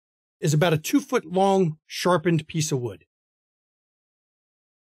is about a 2-foot long sharpened piece of wood,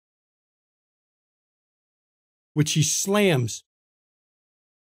 which he slams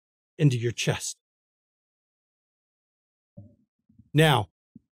into your chest. Now,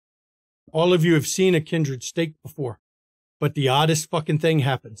 all of you have seen a kindred stake before, but the oddest fucking thing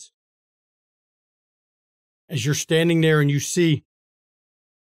happens. As you're standing there and you see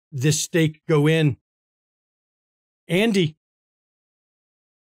this stake go in, Andy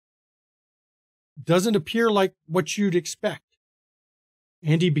doesn't appear like what you'd expect.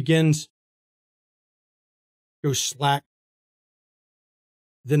 Andy begins goes slack.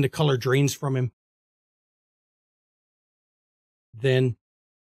 Then the color drains from him. Then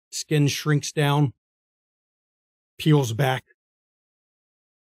skin shrinks down, peels back.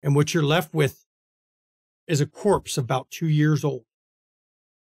 And what you're left with is a corpse about 2 years old.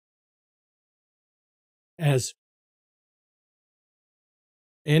 As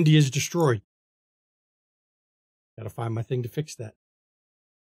Andy is destroyed. Gotta find my thing to fix that.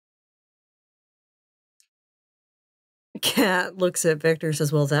 Cat looks at Victor and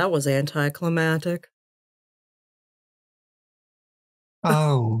says, well, that was anticlimactic.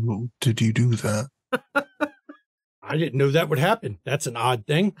 How did you do that? I didn't know that would happen. That's an odd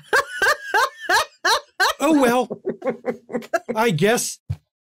thing. Oh, well, I guess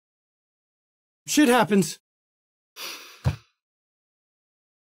shit happens.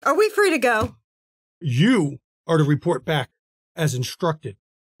 Are we free to go? You are to report back as instructed.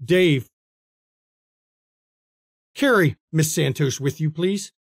 Dave, carry Miss Santos with you,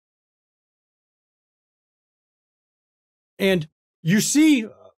 please. And you see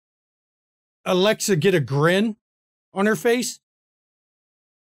Alexa get a grin on her face,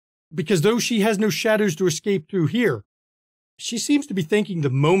 because though she has no shadows to escape through here, she seems to be thinking the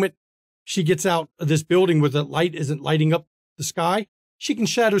moment she gets out of this building where the light isn't lighting up the sky, she can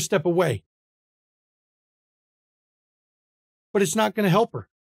shadow step away. But it's not going to help her.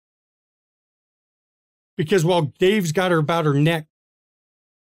 Because while Dave's got her about her neck,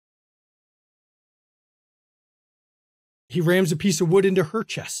 he rams a piece of wood into her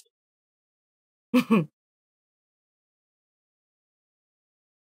chest.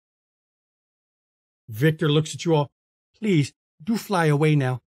 Victor looks at you all. Please, do fly away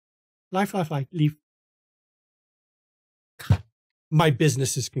now. Fly, leave. My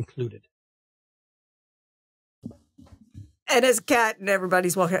business is concluded. And as Cat and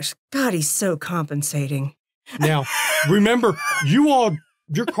everybody's walking out, God, he's so compensating. Now, remember, your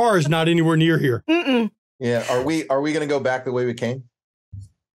car is not anywhere near here. Mm-mm. Yeah, are we going to go back the way we came?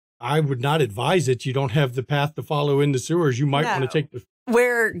 I would not advise it. You don't have the path to follow in the sewers. You might want to take the...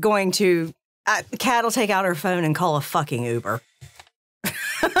 We're going to... Cat will take out her phone and call a fucking Uber.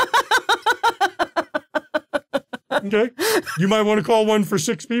 Okay. You might want to call one for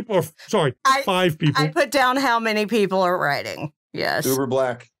 6 people. Or, sorry, 5 people. I put down how many people are riding. Yes. Uber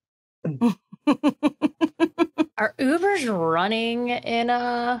Black. Are Ubers running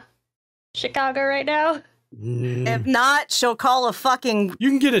in Chicago right now? If not, she'll call a fucking... You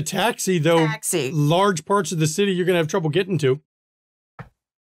can get a taxi, though. Taxi. Large parts of the city you're going to have trouble getting to.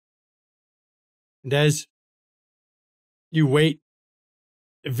 And as you wait,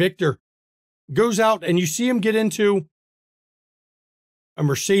 Victor goes out and you see him get into a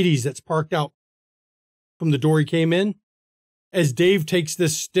Mercedes that's parked out from the door he came in, as Dave takes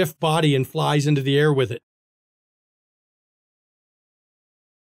this stiff body and flies into the air with it.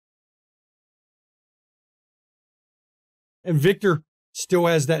 And Victor still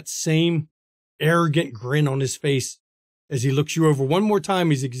has that same arrogant grin on his face as he looks you over one more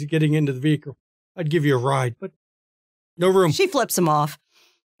time as he's getting into the vehicle. I'd give you a ride, but no room. She flips him off.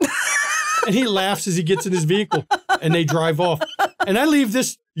 And he laughs as he gets in his vehicle and they drive off. And I leave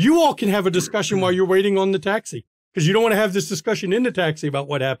this. You all can have a discussion while you're waiting on the taxi, because you don't want to have this discussion in the taxi about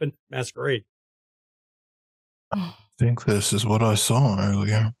what happened. Masquerade. I think this is what I saw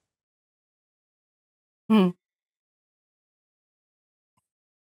earlier. I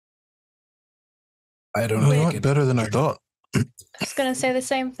don't know. It better than I thought. I was going to say the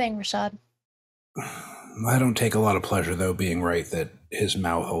same thing, Rashad. I don't take a lot of pleasure, though, being right that his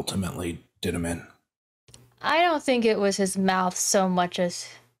mouth ultimately did him in. I don't think it was his mouth so much as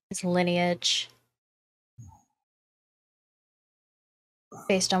his lineage.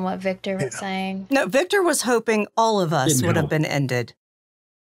 Based on what Victor was saying. No, Victor was hoping all of us would have been ended.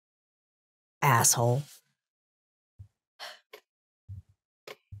 Asshole.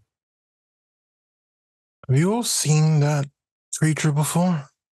 Have you all seen that creature before?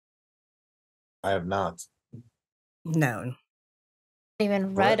 I have not. No.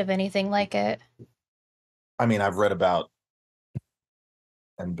 Even read of anything like it. I mean, I've read about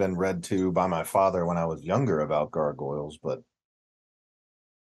and been read to by my father when I was younger about gargoyles, but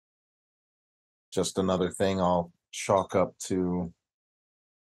just another thing I'll chalk up to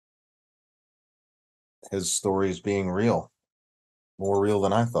his stories being real. More real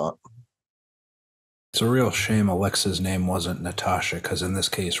than I thought. It's a real shame Alexa's name wasn't Natasha, because in this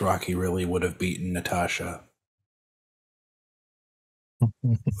case, Rocky really would have beaten Natasha.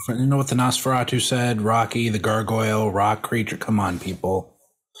 You know what the Nosferatu said? Rocky, the gargoyle, rock creature. Come on, people.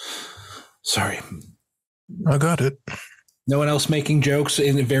 Sorry. I got it. No one else making jokes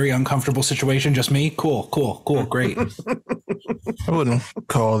in a very uncomfortable situation? Just me? Cool, great. I wouldn't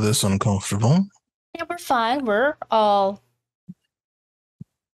call this uncomfortable. Yeah, we're fine. We're all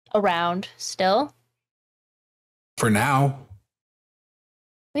around still. For now.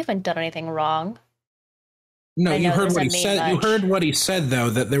 We haven't done anything wrong. No, you heard what he mean said. much. You heard what he said, though,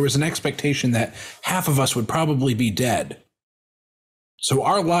 that there was an expectation that half of us would probably be dead. So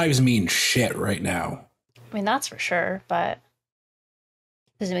our lives mean shit right now. I mean, that's for sure, but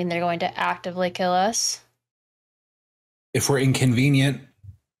doesn't mean they're going to actively kill us. If we're inconvenient,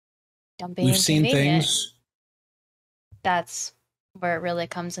 Don't be we've seen inconvenient. things. That's where it really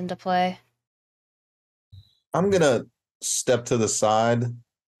comes into play. I'm going to step to the side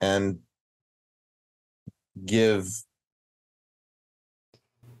and give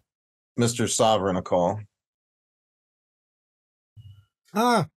Mr. Sovereign a call.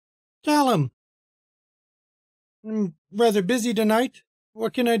 Callum. I'm rather busy tonight.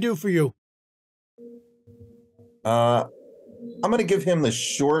 What can I do for you? I'm going to give him the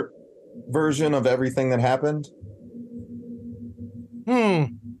short version of everything that happened. I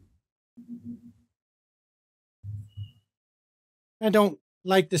don't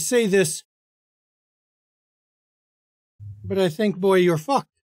like to say this, but I think, boy, you're fucked.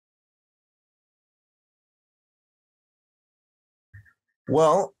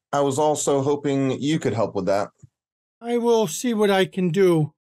 Well, I was also hoping you could help with that. I will see what I can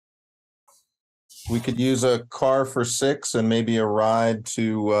do. We could use a car for 6 and maybe a ride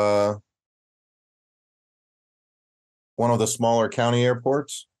to one of the smaller county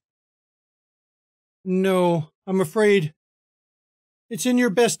airports. No, I'm afraid it's in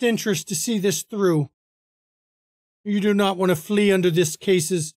your best interest to see this through. You do not want to flee under this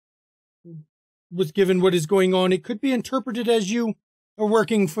cases. With given what is going on, it could be interpreted as you are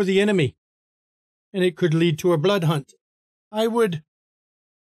working for the enemy, and it could lead to a blood hunt. I would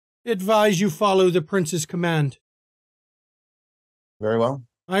advise you follow the prince's command. Very well.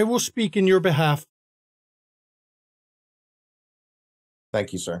 I will speak in your behalf.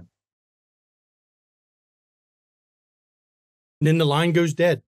 Thank you, sir. And then the line goes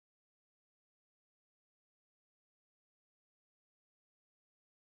dead.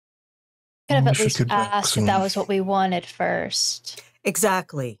 Could have We at should least get back asked if soon. that was what we wanted first.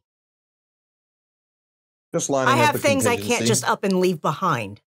 Exactly. Just lining I up have a things I contingency. can't just up and leave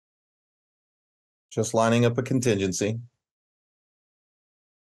behind. Just lining up a contingency.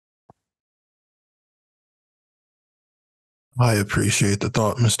 I appreciate the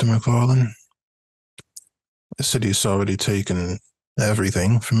thought, Mr. McFarlane. The city's already taken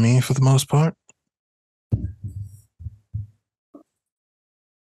everything from me for the most part.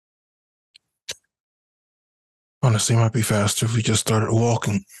 Honestly, it might be faster if we just started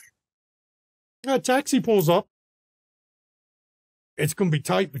walking. A taxi pulls up. It's going to be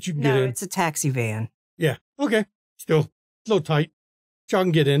tight, but you can get No, in. it's a taxi van. Yeah, okay. Still, a little tight. Y'all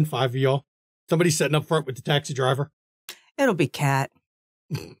can get in, 5 of y'all. Somebody's sitting up front with the taxi driver. It'll be Cat.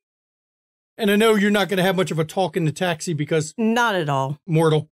 And I know you're not going to have much of a talk in the taxi because Not at all.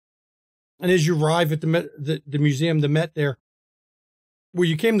 mortal. And as you arrive at the museum, the Met there, where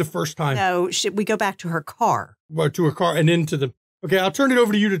you came the first time, No, we go back to her car. well, to a car and into the... Okay, I'll turn it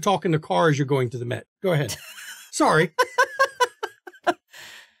over to you to talk in the car as you're going to the Met. Go ahead. Sorry.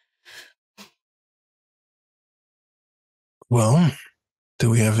 Well, do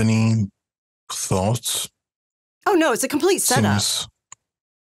we have any thoughts? Oh, no, it's a complete setup. Seems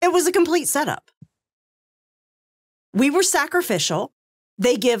It was a complete setup. We were sacrificial.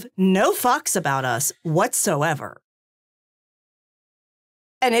 They give no fucks about us whatsoever.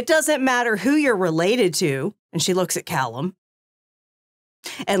 And it doesn't matter who you're related to. And she looks at Callum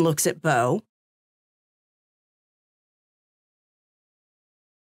and looks at Bo.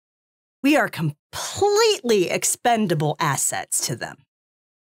 We are completely expendable assets to them.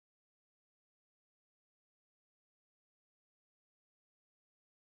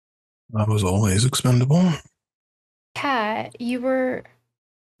 I was always expendable. Kat, you were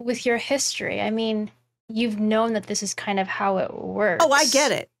with your history. I mean, you've known that this is kind of how it works. Oh, I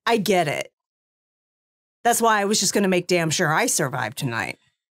get it. I get it. That's why I was just going to make damn sure I survived tonight.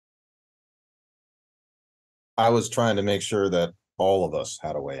 I was trying to make sure that all of us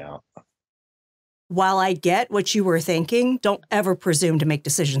had a way out. While I get what you were thinking, don't ever presume to make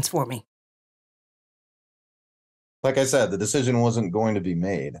decisions for me. Like I said, the decision wasn't going to be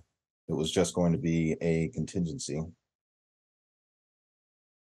made. It was just going to be a contingency.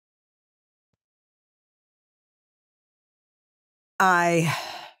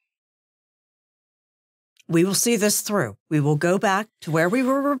 We will see this through. We will go back to where we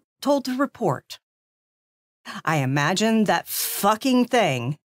were told to report. I imagine that fucking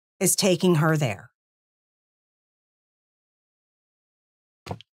thing is taking her there.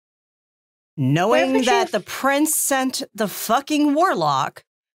 Knowing that the prince sent the fucking warlock,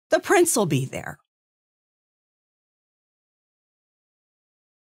 the prince will be there.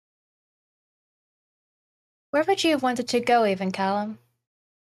 Where would you have wanted to go, even, Callum?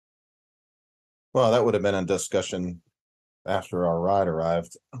 Well, that would have been a discussion after our ride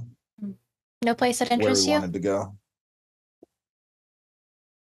arrived. No place that Where interests we you? wanted to go.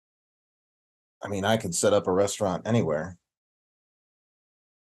 I mean, I could set up a restaurant anywhere.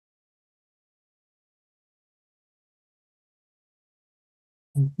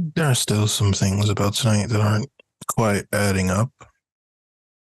 There are still some things about tonight that aren't quite adding up.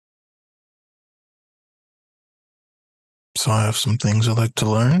 So I have some things I'd like to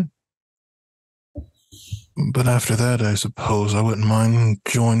learn. But after that, I suppose I wouldn't mind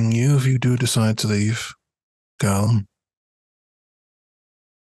joining you if you do decide to leave, Callum.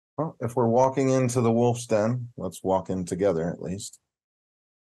 Well, if we're walking into the wolf's den, let's walk in together at least.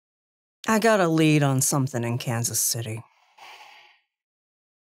 I got a lead on something in Kansas City.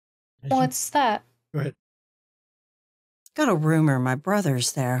 What's that? Go ahead. Got a rumor my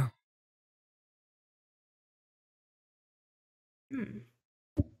brother's there.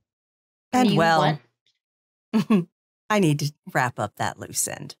 And You well, I need to wrap up that loose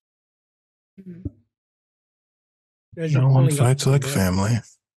end. As you're No one pulling up fights to the like net- family.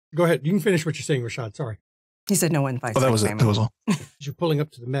 Go ahead. You can finish what you're saying, Rashad. Sorry. He said no one fights Oh, that like was it. family. That was all. As you're pulling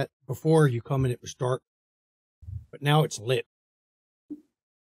up to the Met, before you come in, it was dark, but now it's lit.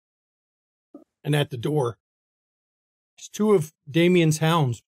 And at the door, there's two of Damien's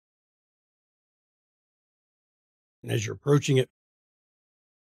hounds. And as you're approaching it,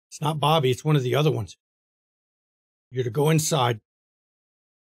 it's not Bobby, it's one of the other ones. You're to go inside.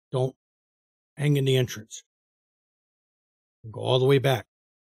 Don't hang in the entrance. Go all the way back.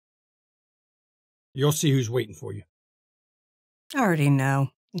 You'll see who's waiting for you. I already know.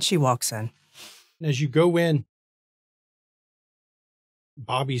 And she walks in. And as you go in,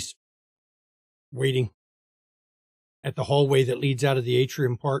 Bobby's waiting at the hallway that leads out of the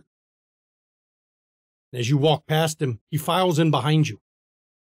atrium part. And as you walk past him, he files in behind you.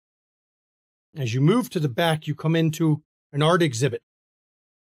 As you move to the back, you come into an art exhibit.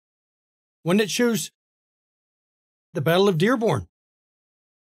 One that shows the Battle of Dearborn.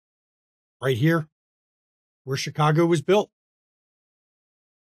 Right here, where Chicago was built.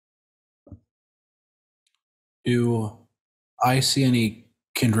 Do I see any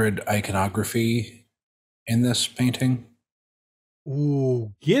kindred iconography in this painting?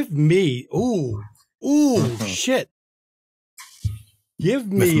 Ooh, give me, shit. Give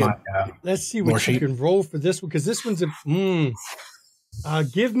With me, my, let's see what you Lordship. can roll for this one, because this one's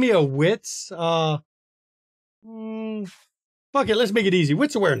give me a wits, fuck it, let's make it easy.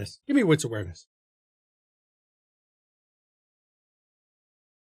 Wits awareness. Give me wits awareness.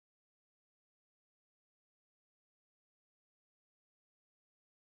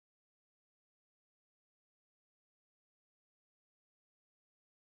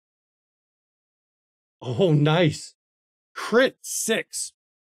 Oh, nice. Crit 6.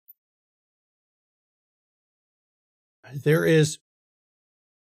 There is,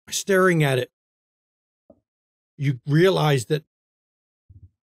 staring at it, you realize that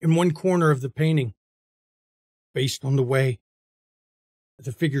in one corner of the painting, based on the way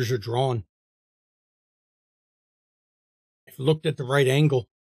the figures are drawn, if looked at the right angle,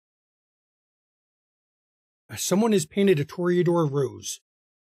 someone has painted a Toreador rose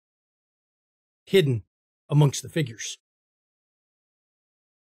hidden amongst the figures.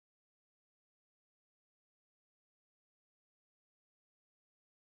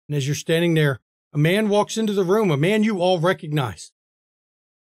 And as you're standing there, a man walks into the room, a man you all recognize.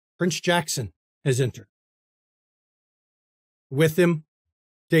 Prince Jackson has entered. With him,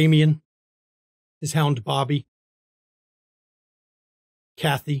 Damien, his hound Bobby,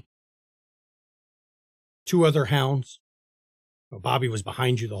 Kathy, two other hounds. Well, Bobby was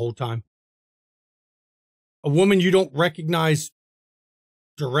behind you the whole time. A woman you don't recognize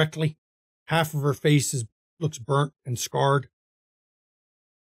directly. Half of her face looks burnt and scarred.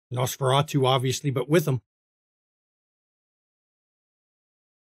 Nosferatu, obviously, but with him.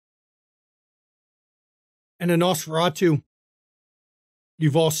 And a Nosferatu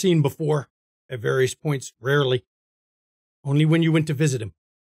you've all seen before at various points, rarely. Only when you went to visit him.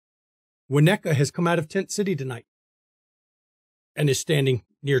 Wineka has come out of Tent City tonight and is standing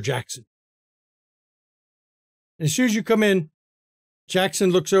near Jackson. And as soon as you come in,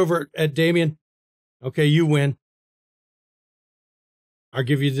 Jackson looks over at Damien. Okay, you win. I'll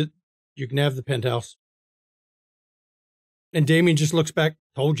give you you can have the penthouse. And Damien just looks back.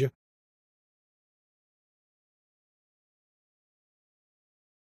 Told you.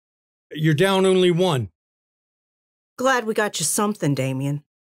 You're down only one. Glad we got you something, Damien.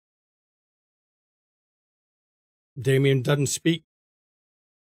 Damien doesn't speak.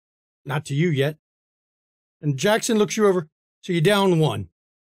 Not to you yet. And Jackson looks you over. So you're down one.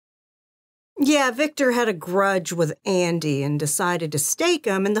 Yeah, Victor had a grudge with Andy and decided to stake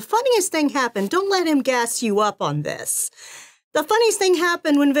him. And the funniest thing happened. Don't let him gas you up on this. The funniest thing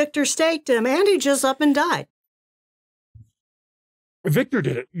happened when Victor staked him. Andy just up and died. Victor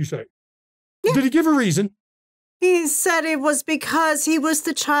did it, you say? Yeah. Did he give a reason? He said it was because he was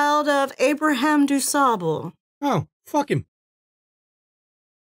the child of Abraham du Sable. Oh, fuck him.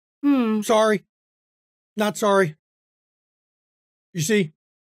 Hmm. Sorry. Not sorry. You see,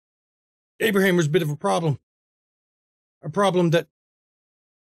 Abraham was a bit of a problem. A problem that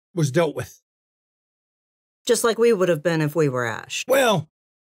was dealt with. Just like we would have been if we were Ash. Well,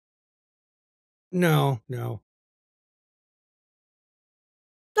 no.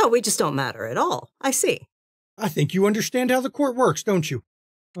 No, we just don't matter at all. I see. I think you understand how the court works, don't you?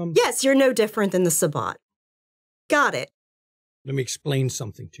 Yes, you're no different than the Sabbat. Got it. Let me explain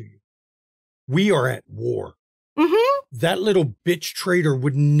something to you. We are at war. Mm-hmm. That little bitch traitor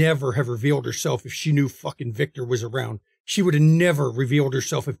would never have revealed herself if she knew fucking Victor was around. She would have never revealed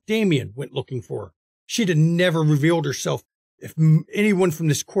herself if Damien went looking for her. She'd have never revealed herself if anyone from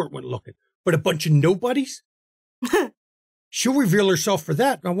this court went looking. But a bunch of nobodies? She'll reveal herself for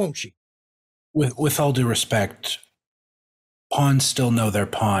that, now won't she? With all due respect, pawns still know they're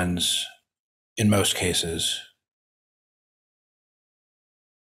pawns in most cases.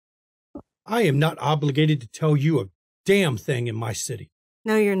 I am not obligated to tell you a damn thing in my city.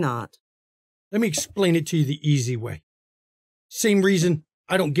 No, you're not. Let me explain it to you the easy way. Same reason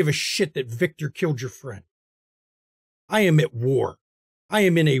I don't give a shit that Victor killed your friend. I am at war. I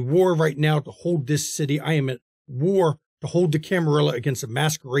am in a war right now to hold this city. I am at war to hold the Camarilla against a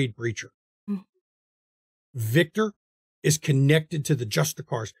Masquerade breacher. Mm. Victor is connected to the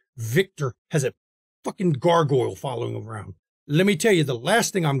Justicars. Victor has a fucking gargoyle following him around. Let me tell you, the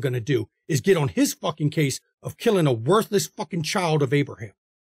last thing I'm going to do is get on his fucking case of killing a worthless fucking child of Abraham.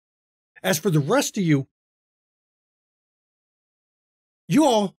 As for the rest of you, you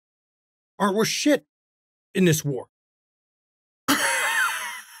all aren't worth shit in this war.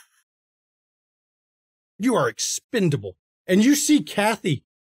 You are expendable. And you see Kathy.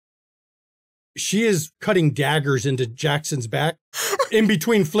 She is cutting daggers into Jackson's back, in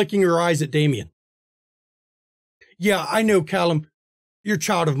between flicking her eyes at Damien. Yeah, I know, Callum. You're a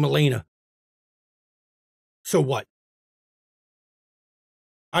child of Milena. So what?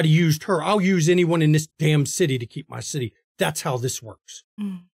 I'd have used her. I'll use anyone in this damn city to keep my city. That's how this works.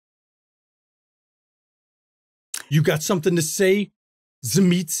 Mm. You got something to say,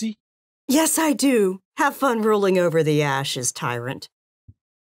 Zemitzi? Yes, I do. Have fun ruling over the ashes, tyrant.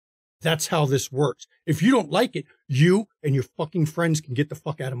 That's how this works. If you don't like it, you and your fucking friends can get the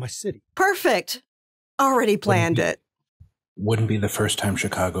fuck out of my city. Perfect. Already planned it. Wouldn't be the first time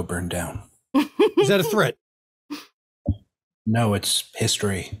Chicago burned down. Is that a threat? No, it's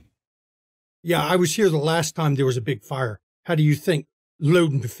history. Yeah, I was here the last time there was a big fire. How do you think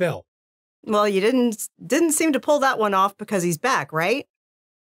Loden befell? Well, you didn't seem to pull that one off because he's back, right?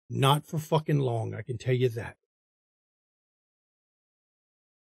 Not for fucking long, I can tell you that.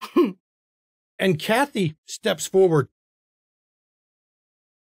 And Kathy steps forward.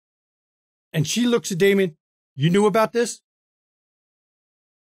 And she looks at Damien. You knew about this?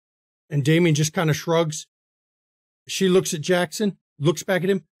 And Damien just kind of shrugs. She looks at Jackson, looks back at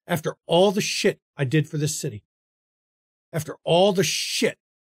him. After all the shit I did for this city, after all the shit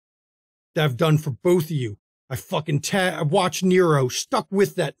that I've done for both of you, I fucking I watched Nero, stuck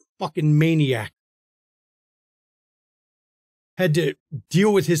with that fucking maniac. Had to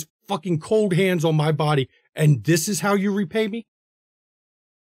deal with his fucking cold hands on my body, and this is how you repay me?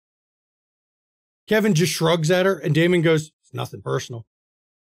 Kevin just shrugs at her, and Damon goes, it's nothing personal.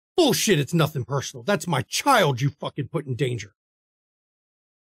 Bullshit, it's nothing personal. That's my child you fucking put in danger.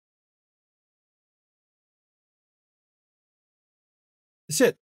 That's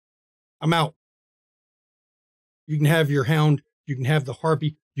it. I'm out. You can have your hound. You can have the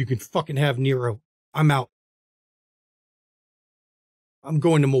harpy. You can fucking have Nero. I'm out. I'm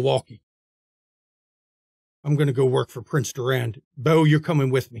going to Milwaukee. I'm going to go work for Prince Durand. Bo, you're coming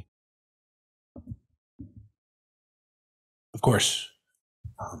with me. Of course.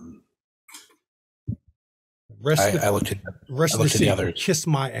 I looked at the city. others. Kiss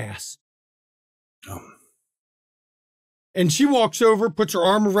my ass. And she walks over, puts her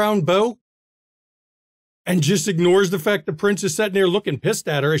arm around Bo, and just ignores the fact the prince is sitting there looking pissed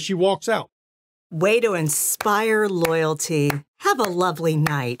at her as she walks out. Way to inspire loyalty. Have a lovely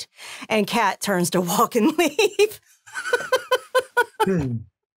night. And Kat turns to walk and leave.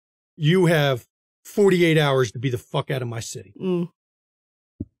 You have 48 hours to be the fuck out of my city.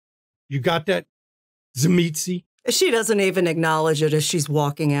 You got that, Zemitzi? She doesn't even acknowledge it as she's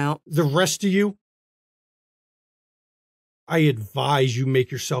walking out. The rest of you, I advise you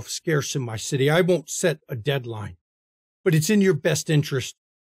make yourself scarce in my city. I won't set a deadline, but it's in your best interest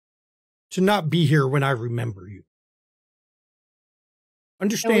to not be here when I remember you.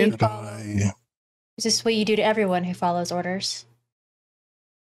 Understand? Is this what you do to everyone who follows orders?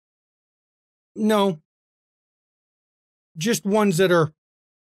 No. Just ones that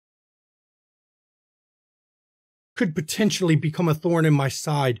could potentially become a thorn in my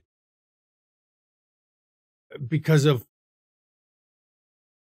side because of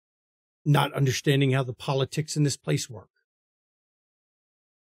not understanding how the politics in this place work.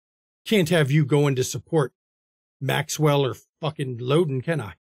 Can't have you going to support Maxwell or fucking Loden, can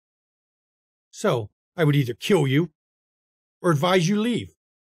I? So, I would either kill you or advise you leave.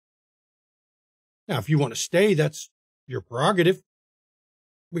 Now, if you want to stay, that's your prerogative.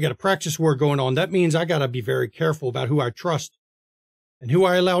 We got a practice war going on. That means I got to be very careful about who I trust and who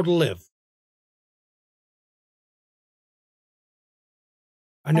I allow to live.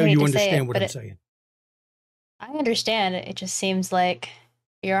 I know you understand what I'm saying. I understand. It just seems like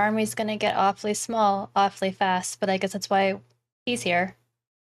your army's going to get awfully small, awfully fast, but I guess that's why he's here.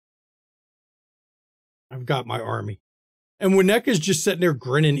 I've got my army. And Winneca's just sitting there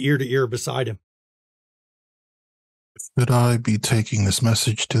grinning ear to ear beside him. Should I be taking this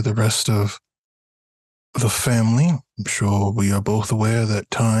message to the rest of the family? I'm sure we are both aware that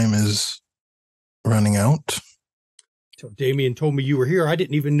time is running out. So Damien told me you were here. I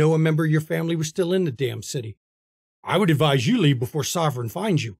didn't even know a member of your family was still in the damn city. I would advise you leave before Sovereign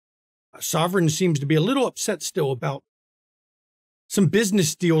finds you. Sovereign seems to be a little upset still about some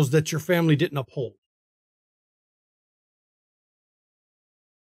business deals that your family didn't uphold.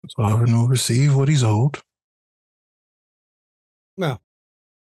 Sovereign will receive what he's owed. Well,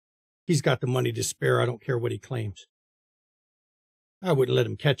 he's got the money to spare. I don't care what he claims. I wouldn't let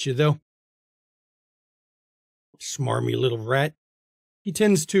him catch you, though. Smarmy little rat. He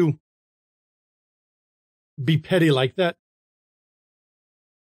tends to be petty like that.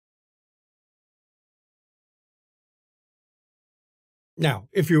 Now,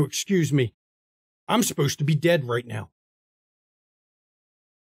 if you excuse me, I'm supposed to be dead right now.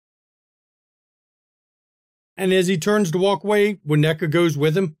 And as he turns to walk away, Winneca goes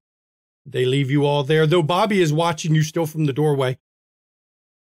with him. They leave you all there, though Bobby is watching you still from the doorway.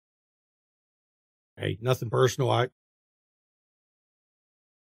 Hey, nothing personal. I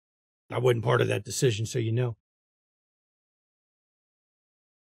wasn't part of that decision, so you know.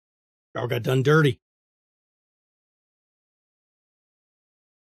 Y'all got done dirty.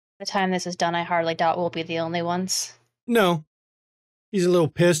 By the time this is done, I hardly doubt we'll be the only ones. No. He's a little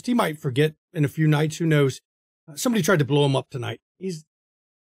pissed. He might forget in a few nights. Who knows? Somebody tried to blow him up tonight. He's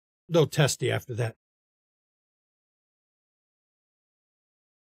a little testy after that.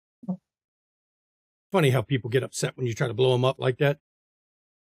 Funny how people get upset when you try to blow them up like that.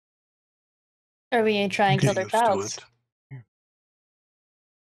 Or when you try and kill their child. I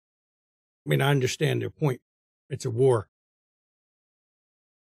mean, I understand their point. It's a war.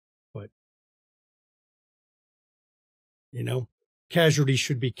 But, you know, casualties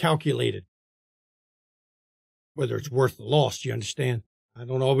should be calculated. Whether it's worth the loss, you understand? I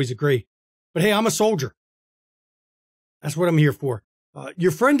don't always agree. But hey, I'm a soldier. That's what I'm here for.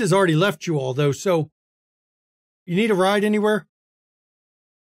 Your friend has already left you all, though, so you need a ride anywhere?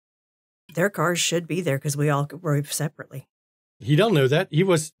 Their cars should be there because we all rode separately. He don't know that. He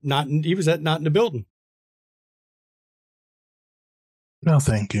was not in the building. No,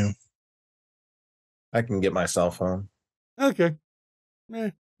 thank you. I can get my cell phone. Okay.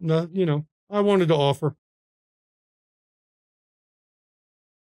 No, you know, I wanted to offer.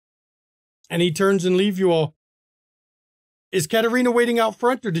 And he turns and leaves you all. Is Katerina waiting out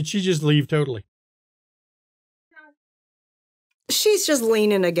front, or did she just leave totally? She's just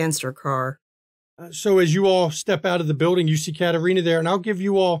leaning against her car. So as you all step out of the building, you see Katerina there, and I'll give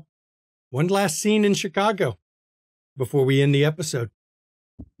you all one last scene in Chicago before we end the episode.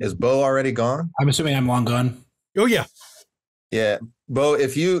 Is Bo already gone? I'm assuming I'm long gone. Oh, yeah. Yeah. Bo,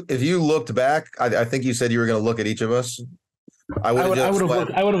 if you looked back, I think you said you were going to look at each of us. I would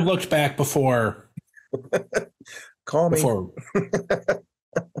have looked back before. Call me. Before.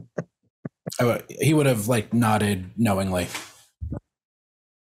 He would have like nodded knowingly.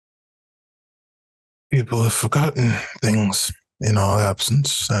 People have forgotten things in our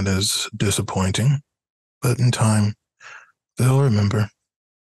absence. That is disappointing. But in time, they'll remember.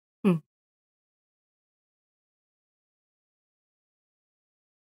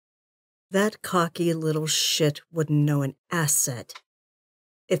 That cocky little shit wouldn't know an asset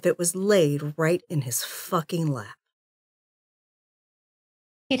if it was laid right in his fucking lap.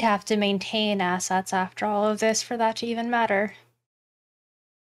 He'd have to maintain assets after all of this for that to even matter.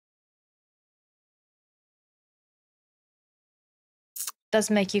 Does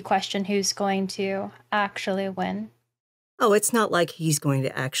make you question who's going to actually win. Oh, it's not like he's going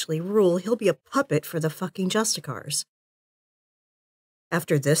to actually rule. He'll be a puppet for the fucking Justicars.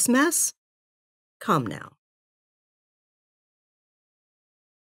 After this mess? Come now.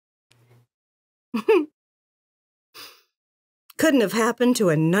 Couldn't have happened to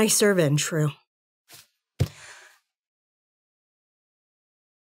a nicer Ventru.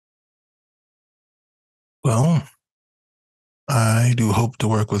 Well, I do hope to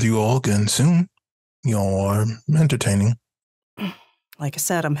work with you all again soon. You all are entertaining. Like I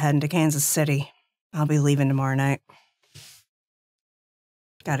said, I'm heading to Kansas City. I'll be leaving tomorrow night.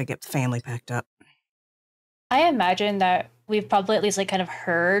 Gotta get the family packed up. I imagine that we've probably at least like kind of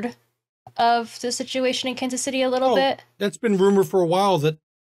heard of the situation in Kansas City a little bit. That's been rumored for a while that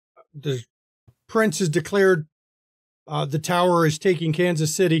the prince has declared the tower is taking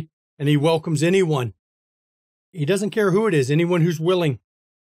Kansas City and he welcomes anyone. He doesn't care who it is, anyone who's willing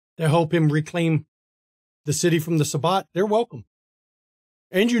to help him reclaim the city from the Sabbat, they're welcome.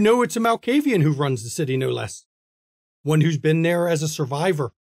 And you know it's a Malkavian who runs the city, no less. One who's been there as a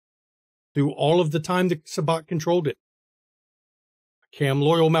survivor through all of the time the Sabbat controlled it. A Cam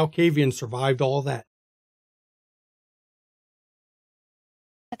loyal Malkavian survived all that.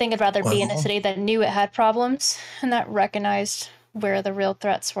 I think I'd rather be in a city that knew it had problems and that recognized where the real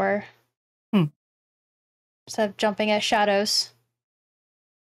threats were. Instead of jumping at shadows.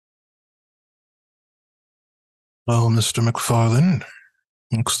 Well, Mr. McFarland,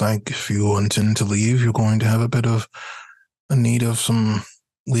 looks like if you intend to leave, you're going to have a bit of a need of some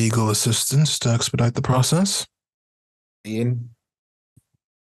legal assistance to expedite the process. Ian,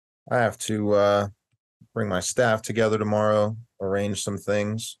 I have to bring my staff together tomorrow, arrange some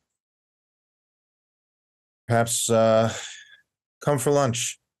things. Perhaps come for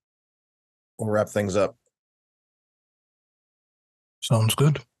lunch. We'll wrap things up. Sounds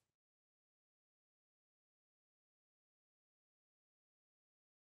good.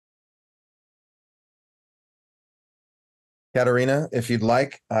 Katerina, if you'd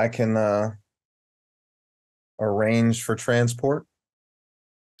like, I can arrange for transport.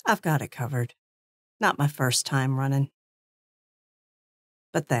 I've got it covered. Not my first time running.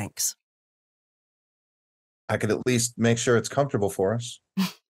 But thanks. I could at least make sure it's comfortable for us.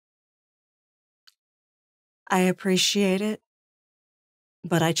 I appreciate it,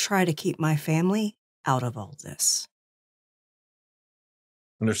 but I try to keep my family out of all this.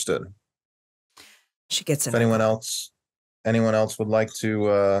 Understood. She gets it. If anyone else would like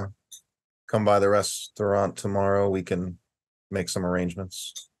to come by the restaurant tomorrow, we can make some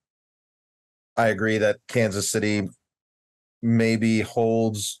arrangements. I agree that Kansas City maybe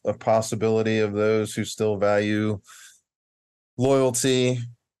holds a possibility of those who still value loyalty,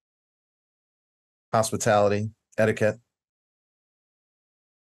 hospitality, etiquette.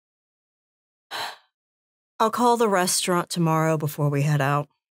 I'll call the restaurant tomorrow before we head out.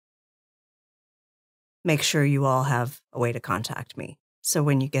 Make sure you all have a way to contact me. So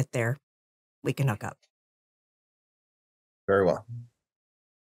when you get there, we can hook up. Very well.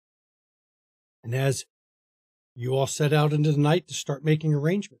 And as you all set out into the night to start making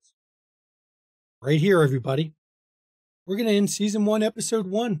arrangements, right here, everybody, we're going to end season 1, episode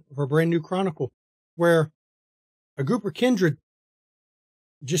 1 of our brand new chronicle, where a group of kindred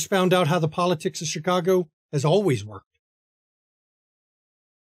just found out how the politics of Chicago has always worked.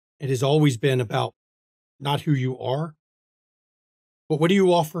 It has always been about not who you are, but what do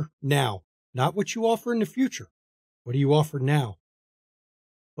you offer now? Not what you offer in the future. What do you offer now?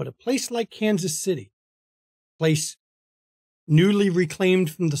 But a place like Kansas City, a place newly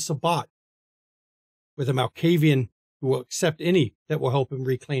reclaimed from the Sabbat, with a Malkavian who will accept any that will help him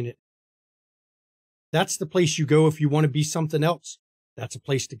reclaim it. That's the place you go if you want to be something else. That's a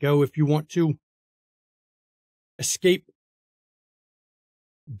place to go if you want to escape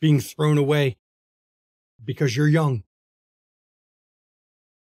being thrown away because you're young.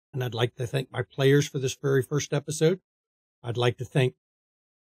 And I'd like to thank my players for this very first episode. I'd like to thank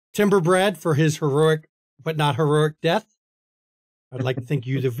Timber Brad for his heroic but not heroic death. I'd like to thank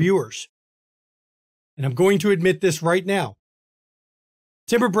you, the viewers. And I'm going to admit this right now.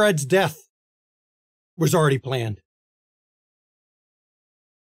 Timber Brad's death was already planned.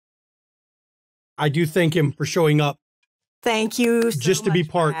 I do thank him for showing up Thank you so just to be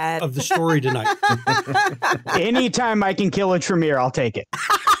much, part Brad. of the story tonight. Anytime I can kill a Tremere, I'll take it.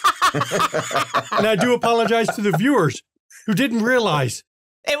 And I do apologize to the viewers who didn't realize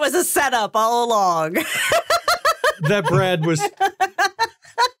It was a setup all along. that Brad was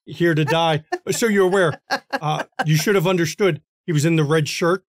here to die. So you're aware, you should have understood he was in the red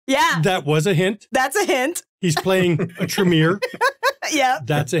shirt. Yeah, That was a hint. that's a hint. He's playing a Tremere. Yep.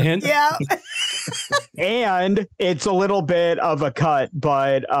 That's a hint. Yeah. And it's a little bit of a cut,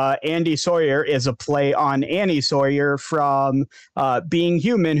 but Andy Sawyer is a play on Annie Sawyer from Being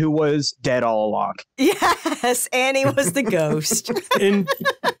Human, who was dead all along. Yes, Annie was the ghost. And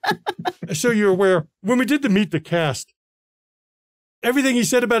so you're aware, when we did the Meet the Cast, everything he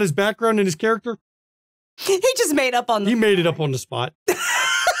said about his background and his character, He just made up on he the. made it up on the spot.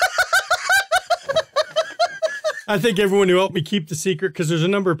 I think everyone who helped me keep the secret, because there's a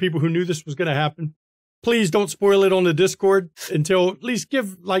number of people who knew this was going to happen. Please don't spoil it on the Discord until at least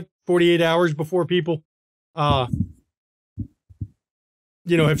give like 48 hours before people, have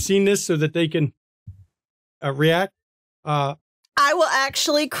seen this so that they can react. I will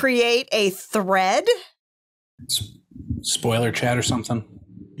actually create a thread. Spoiler chat or something.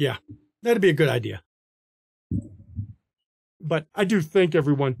 Yeah, that'd be a good idea. But I do thank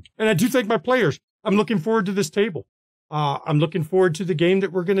everyone, and I do thank my players. I'm looking forward to this table. I'm looking forward to the game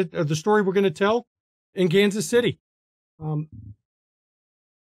that the story we're gonna tell in Kansas City.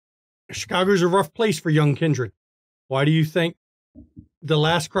 Chicago's a rough place for young Kindred. Why do you think the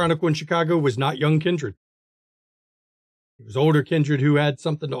last Chronicle in Chicago was not young Kindred? It was older Kindred who had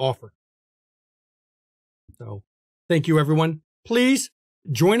something to offer. So thank you, everyone. Please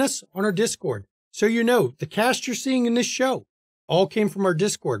join us on our Discord. So you know, the cast you're seeing in this show all came from our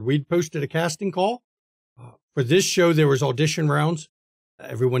Discord. We'd posted a casting call. For this show, there was audition rounds.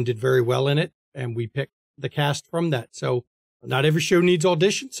 Everyone did very well in it, and we picked the cast from that. So not every show needs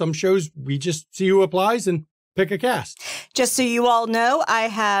audition. Some shows, we just see who applies and pick a cast. Just so you all know, I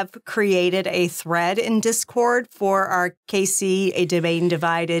have created a thread in Discord for our KC, A Domain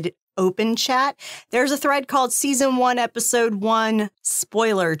Divided open chat. There's a thread called Season 1, Episode 1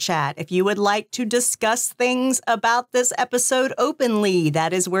 Spoiler Chat. If you would like to discuss things about this episode openly,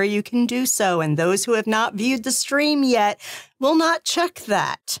 that is where you can do so. And those who have not viewed the stream yet will not check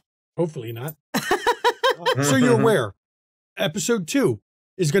that. Hopefully not. So you're aware, Episode 2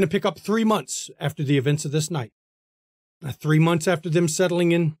 is going to pick up 3 months after the events of this night. 3 months after them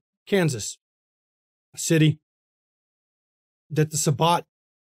settling in Kansas, a city that the Sabbat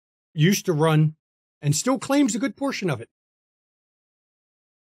used to run and still claims a good portion of it.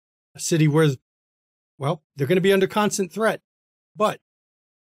 A city where, well, they're going to be under constant threat, but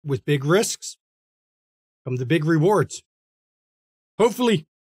with big risks come the big rewards. Hopefully,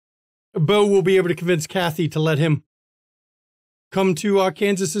 Bo will be able to convince Kathy to let him come to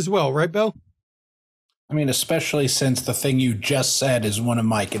Kansas as well, right, Bo? I mean, especially since the thing you just said is one of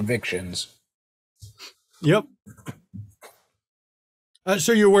my convictions. Yep.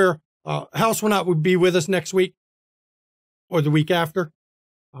 So you're aware, House will not be with us next week or the week after.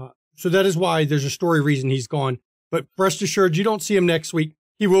 So that is why there's a story reason he's gone. But rest assured, you don't see him next week.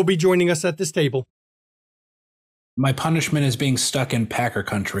 He will be joining us at this table. My punishment is being stuck in Packer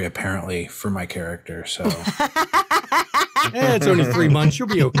country, apparently, for my character. So It's only 3 months. You'll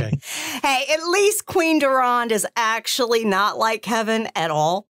be okay. Hey, at least Queen Durand is actually not like Kevin at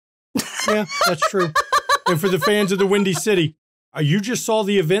all. Yeah, that's true. And for the fans of the Windy City, you just saw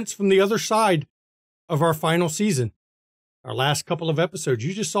the events from the other side of our final season. Our last couple of episodes,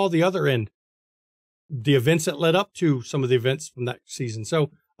 you just saw the other end. The events that led up to some of the events from that season.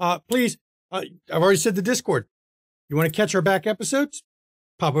 So please, I've already said the Discord. You want to catch our back episodes?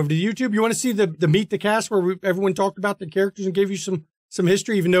 Pop over to YouTube. You want to see the Meet the Cast where everyone talked about the characters and gave you some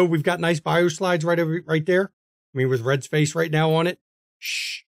history, even though we've got nice bio slides right there. I mean, with Red's face right now on it.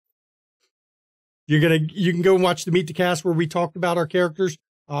 Shh. You can go and watch the Meet the Cast where we talked about our characters.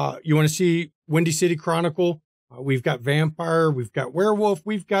 You want to see Windy City Chronicle? We've got Vampire, we've got Werewolf,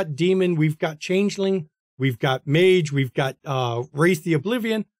 we've got Demon, we've got Changeling, we've got Mage, we've got Wraith the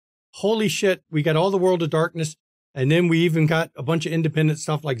Oblivion. Holy shit, we got all the World of Darkness. And then we even got a bunch of independent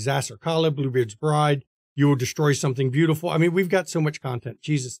stuff like Zasser Kala, Bluebeard's Bride, You Will Destroy Something Beautiful. I mean, we've got so much content.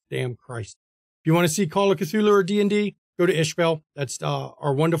 Jesus damn Christ. If you want to see Call of Cthulhu or D&D, go to Ishbel. That's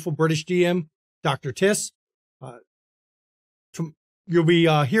our wonderful British DM, Dr. Tiss. You'll be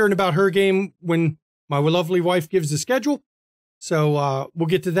hearing about her game when my lovely wife gives the schedule. So we'll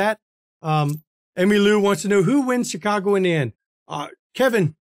get to that. Emmy Lou wants to know who wins Chicago in the end.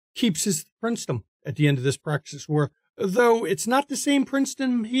 Kevin keeps his princedom. at the end of this Praxis War, though it's not the same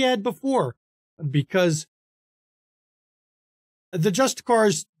Princeton he had before, because the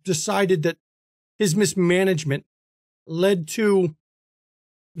Justicars decided that his mismanagement led to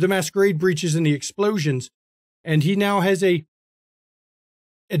the Masquerade breaches and the explosions, and he now has a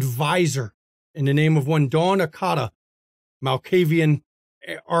advisor in the name of one Dawn Akata, Malkavian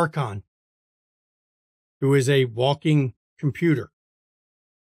Archon, who is a walking computer.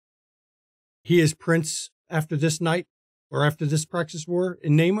 He is Prince after this night, or after this Praxis War,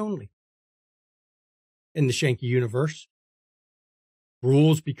 in name only. In the Shanky universe.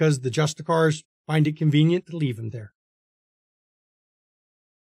 Rules because the Justicars find it convenient to leave him there.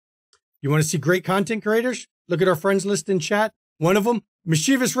 You want to see great content creators? Look at our friends list in chat. One of them,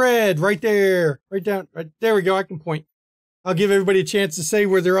 Mischievous Red, right there. Right down. Right, there we go. I can point. I'll give everybody a chance to say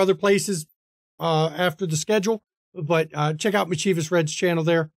where there are other places after the schedule. But check out Mischievous Red's channel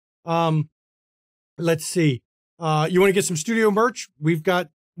there. Let's see. You want to get some studio merch? We've got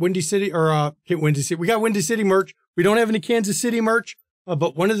Windy City, or Windy City. We got Windy City merch. We don't have any Kansas City merch.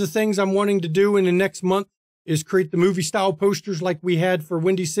 But one of the things I'm wanting to do in the next month is create the movie style posters like we had for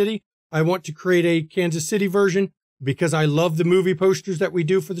Windy City. I want to create a Kansas City version because I love the movie posters that we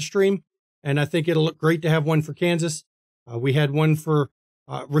do for the stream. And I think it'll look great to have one for Kansas. We had one for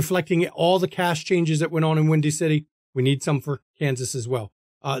reflecting all the cast changes that went on in Windy City. We need some for Kansas as well.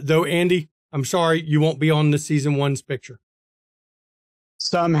 Though, Andy, I'm sorry, you won't be on the season 1's picture.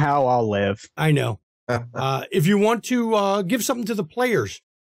 Somehow I'll live. I know. If you want to give something to the players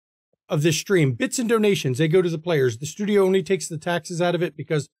of this stream, bits and donations, they go to the players. The studio only takes the taxes out of it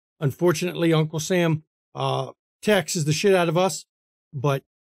because, unfortunately, Uncle Sam taxes the shit out of us. But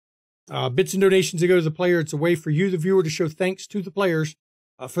bits and donations, they go to the player. It's a way for you, the viewer, to show thanks to the players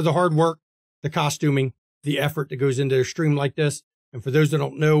for the hard work, the costuming, the effort that goes into a stream like this. And for those that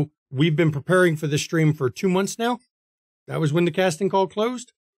don't know, we've been preparing for this stream for 2 months now. That was when the casting call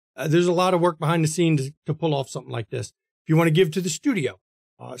closed. There's a lot of work behind the scenes to pull off something like this. If you want to give to the studio,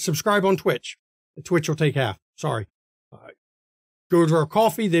 subscribe on Twitch. Twitch will take half. Sorry. Go to our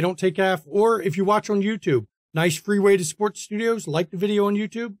KoFi. They don't take half. Or if you watch on YouTube, nice free way to support the studios. Like the video on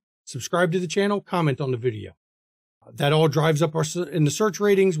YouTube, subscribe to the channel, comment on the video. That all drives up in the search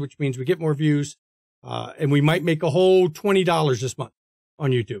ratings, which means we get more views. And we might make a whole $20 this month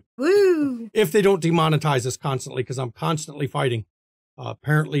on YouTube. Woo! If they don't demonetize us constantly, because I'm constantly fighting.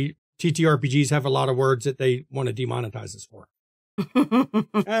 Apparently, TTRPGs have a lot of words that they want to demonetize us for.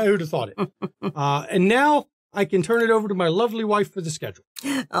 Who'd have thought it? And now I can turn it over to my lovely wife for the schedule.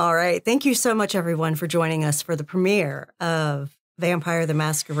 All right. Thank you so much, everyone, for joining us for the premiere of Vampire the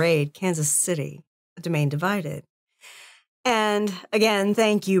Masquerade, Kansas City, Domain Divided. And again,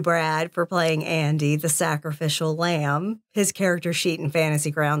 thank you, Brad, for playing Andy, the sacrificial lamb. His character sheet in Fantasy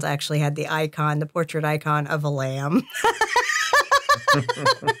Grounds actually had the icon, the portrait icon of a lamb.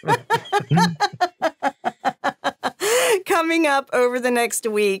 Coming up over the next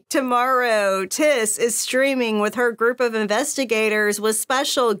week, tomorrow, Tiss is streaming with her group of investigators with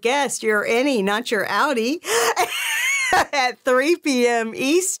special guest, your innie, not your outie, at 3 p.m.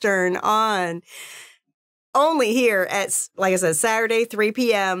 Eastern on only here at, like I said, Saturday, 3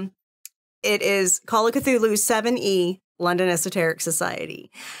 p.m. It is Call of Cthulhu 7E, London Esoteric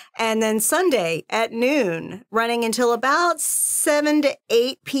Society. And then Sunday at noon, running until about 7 to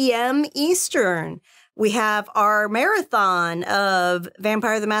 8 p.m. Eastern, we have our marathon of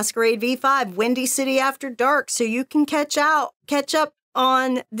Vampire the Masquerade V5, Windy City After Dark, so you can catch up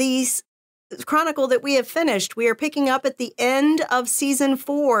on these Chronicle that we have finished. We are picking up at the end of season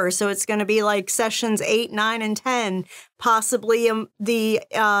 4, so it's going to be like sessions 8, 9, and 10, possibly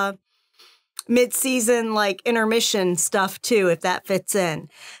the mid-season like intermission stuff too, if that fits in.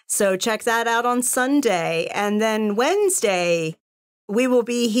 So check that out on Sunday. And then Wednesday, we will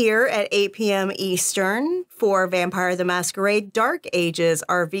be here at 8 p.m. Eastern for Vampire the Masquerade Dark Ages,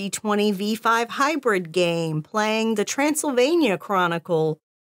 our V20 V5 hybrid game, playing the Transylvania Chronicle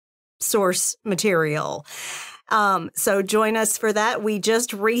source material. So join us for that. We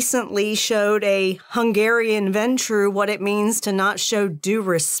just recently showed a Hungarian Ventru what it means to not show due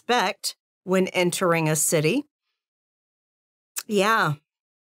respect when entering a city. Yeah.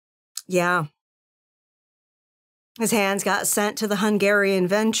 His hands got sent to the Hungarian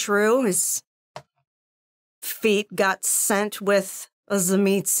Ventru. His feet got sent with a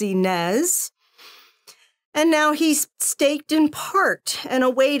Zamitzi Nez. And now he's staked and parked and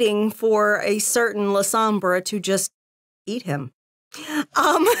awaiting for a certain La Sombra to just eat him.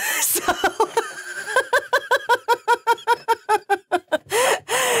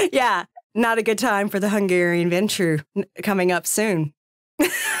 Yeah, not a good time for the Hungarian Venture coming up soon.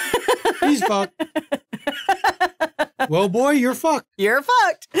 He's fucked. Well, boy, you're fucked. You're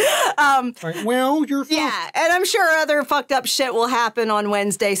fucked. Right, well, you're fucked. Yeah, and I'm sure other fucked up shit will happen on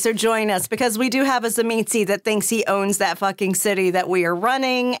Wednesday, so join us because we do have a Zamitzi that thinks he owns that fucking city that we are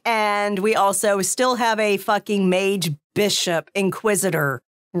running, and we also still have a fucking mage bishop inquisitor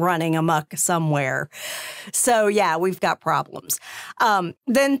running amok somewhere. So yeah, we've got problems.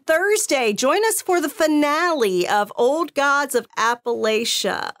 Then Thursday, join us for the finale of Old Gods of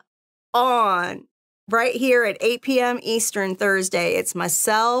Appalachia on right here at 8 p.m. Eastern Thursday. It's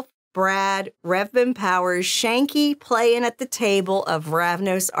myself, Brad, Revbin Powers, Shanky playing at the table of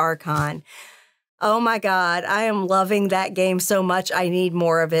Ravnos Archon. Oh my God, I am loving that game so much. I need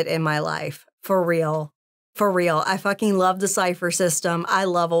more of it in my life. For real. For real. I fucking love the Cypher system. I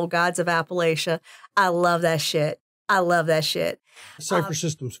love Old Gods of Appalachia. I love that shit. I love that shit. Cypher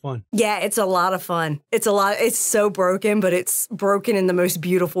system's fun. Yeah, it's a lot of fun. It's so broken, but it's broken in the most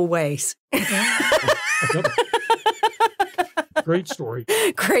beautiful ways. Great story.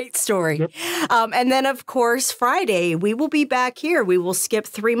 Great story. Yep. And then, of course, Friday, we will be back here. We will skip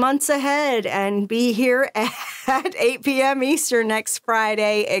 3 months ahead and be here at 8 p.m. Eastern next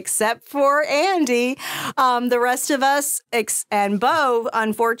Friday, except for Andy. The rest of us, and Bo,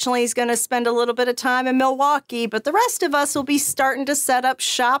 unfortunately, is going to spend a little bit of time in Milwaukee, but the rest of us will be starting to set up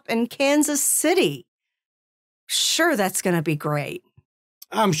shop in Kansas City. Sure, that's going to be great.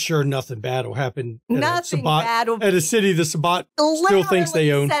 I'm sure nothing bad will happen Nothing bad will at a city the Sabbat still thinks they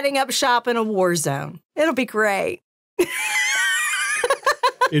own. Setting up shop in a war zone. It'll be great.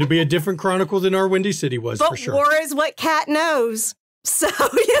 It'll be a different chronicle than our Windy City was, but for sure. War is what Cat knows. So,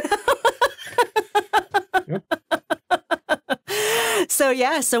 Yep.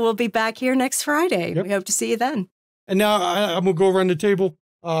 So we'll be back here next Friday. Yep. We hope to see you then. And now I'm going to go around the table.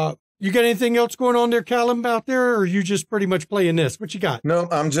 You got anything else going on there, Callum, out there, or are you just pretty much playing this? What you got? No,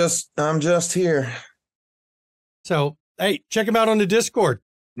 I'm just here. So, hey, check him out on the Discord.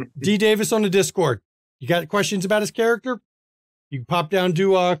 D. Davis on the Discord. You got questions about his character? You can pop down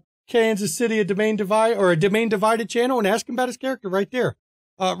to Kansas City, a Domain Divided channel and ask him about his character right there.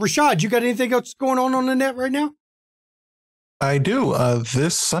 Rashad, you got anything else going on the net right now? I do.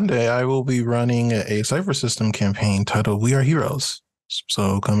 This Sunday, I will be running a Cypher System campaign titled We Are Heroes.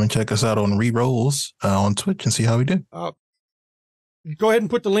 So come and check us out on Rerolls on Twitch and see how we do. Go ahead and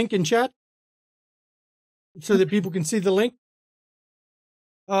put the link in chat so that people can see the link.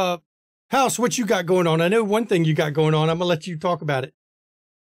 House, what you got going on? I know one thing you got going on. I'm going to let you talk about it.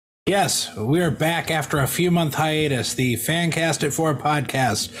 Yes, we are back after a few-month hiatus. The Fancastic 4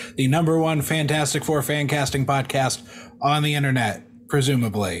 podcast, the #1 Fantastic Four fancasting podcast on the internet,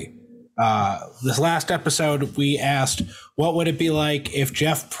 presumably. This last episode, we asked, what would it be like if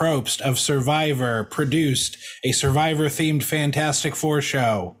Jeff Probst of Survivor produced a Survivor-themed Fantastic Four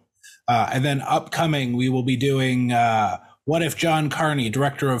show? And then upcoming, we will be doing what if John Carney,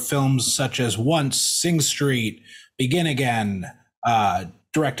 director of films such as Once, Sing Street, Begin Again,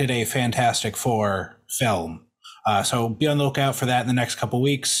 directed a Fantastic Four film. So be on the lookout for that in the next couple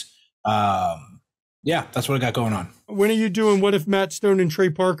weeks. Yeah, that's what I got going on. When are you doing what if Matt Stone and Trey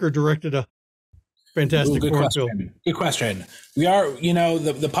Parker directed a Fantastic Four film? Good question. We are,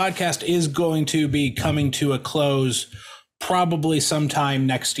 the podcast is going to be coming to a close probably sometime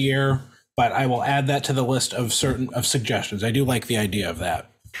next year, but I will add that to the list of suggestions. I do like the idea of that.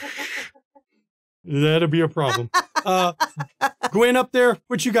 That'll be a problem. Gwen up there,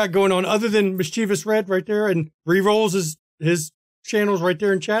 what you got going on other than Mischievous Red right there and Rerolls is his channel's right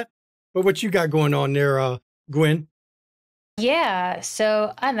there in chat? But what you got going on there, Gwen? Yeah,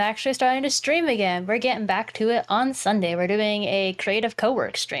 so I'm actually starting to stream again. We're getting back to it on Sunday. We're doing a creative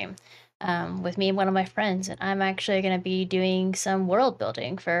co-work stream with me and one of my friends, and I'm actually going to be doing some world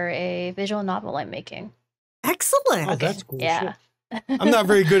building for a visual novel I'm making. Excellent. Oh, that's cool. Yeah. Shit. I'm not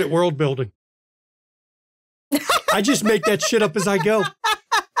very good at world building. I just make that shit up as I go.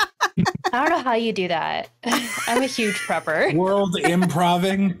 I don't know how you do that. I'm a huge prepper. World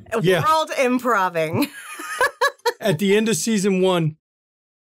improving? Yeah. World improving. At the end of season 1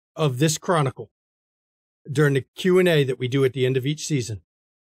 of this chronicle, during the Q&A that we do at the end of each season,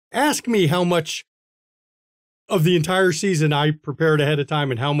 ask me how much of the entire season I prepared ahead of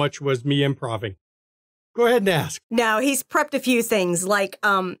time and how much was me improving. Go ahead and ask. No, he's prepped a few things like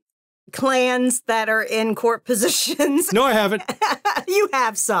clans that are in court positions. No, I haven't. You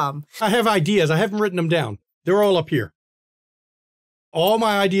have some. I have ideas. I haven't written them down. They're all up here. All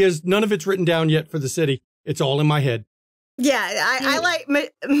my ideas, none of it's written down yet for the city. It's all in my head. Yeah, I like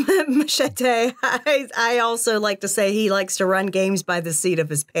Machete. I also like to say he likes to run games by the seat of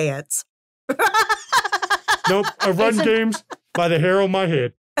his pants. Nope, I run games by the hair on my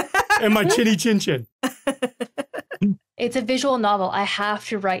head. and my chinny chin chin. It's a visual novel. I have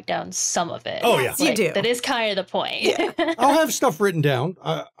to write down some of it. Oh, yeah. You do. That is kind of the point. Yeah. I'll have stuff written down.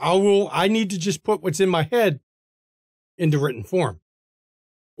 I need to just put what's in my head into written form.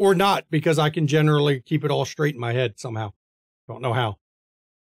 Or not, because I can generally keep it all straight in my head somehow. Don't know how.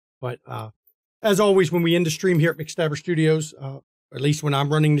 But as always, when we end the stream here at McStabber Studios, at least when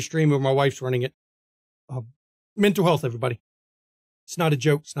I'm running the stream or my wife's running it, mental health, everybody. It's not a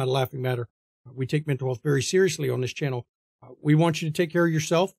joke. It's not a laughing matter. We take mental health very seriously on this channel. We want you to take care of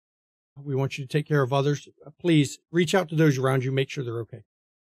yourself. We want you to take care of others. Please reach out to those around you. Make sure they're okay.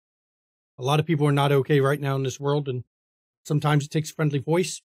 A lot of people are not okay right now in this world, and sometimes it takes a friendly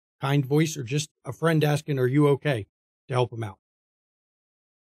voice, kind voice, or just a friend asking, "Are you okay?" to help them out.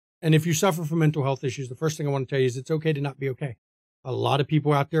 And if you suffer from mental health issues, the first thing I want to tell you is it's okay to not be okay. A lot of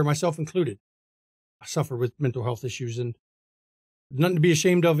people out there, myself included, suffer with mental health issues, and nothing to be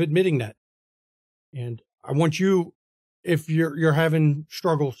ashamed of admitting that. And I want you, if you're having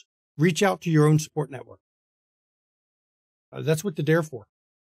struggles, reach out to your own support network. That's what they're there for.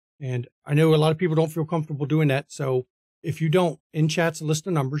 And I know a lot of people don't feel comfortable doing that. So if you don't, in chat's a list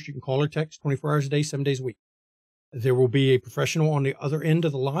of numbers. You can call or text 24 hours a day, 7 days a week. There will be a professional on the other end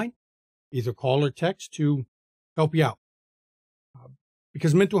of the line, either call or text to help you out.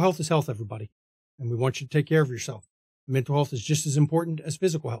 Because mental health is health, everybody. And we want you to take care of yourself. Mental health is just as important as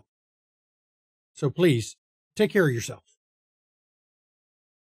physical health. So please, take care of yourself.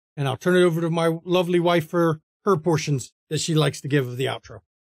 And I'll turn it over to my lovely wife for her portions that she likes to give of the outro.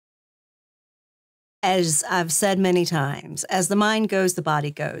 As I've said many times, as the mind goes, the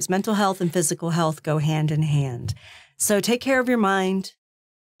body goes. Mental health and physical health go hand in hand. So take care of your mind,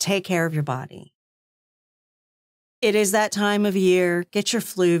 take care of your body. It is that time of year. Get your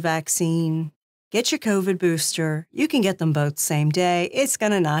flu vaccine, get your COVID booster. You can get them both same day. It's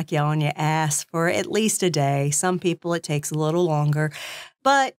going to knock you on your ass for at least a day. Some people, it takes a little longer,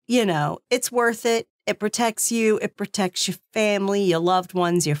 but you know, it's worth it. It protects you. It protects your family, your loved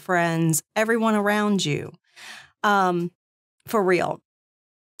ones, your friends, everyone around you. For real.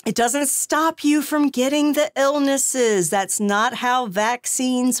 It doesn't stop you from getting the illnesses. That's not how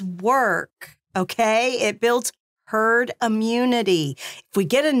vaccines work. Okay. It builds herd immunity. If we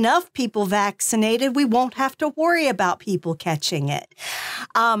get enough people vaccinated, we won't have to worry about people catching it.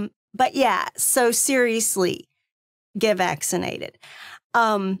 But yeah, so seriously, get vaccinated.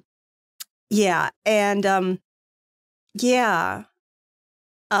 Yeah. And,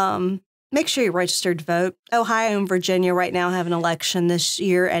 make sure you're registered to vote. Ohio and Virginia right now have an election this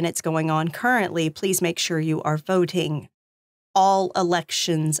year, and it's going on currently. Please make sure you are voting. All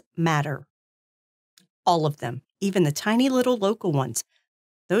elections matter. All of them, even the tiny little local ones,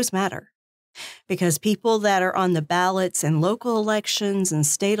 those matter. Because people that are on the ballots in local elections and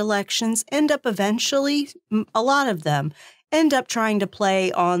state elections end up eventually, a lot of them, end up trying to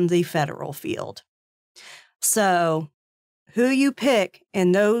play on the federal field. So who you pick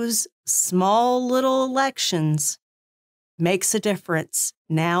in those small little elections makes a difference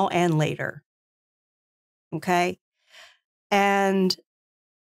now and later. Okay? And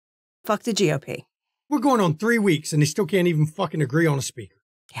fuck the GOP. We're going on 3 weeks and they still can't even fucking agree on a speaker.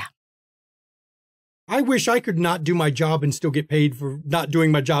 Yeah. I wish I could not do my job and still get paid for not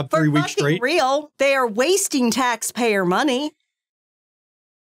doing my job 3 weeks straight. Real, they are wasting taxpayer money.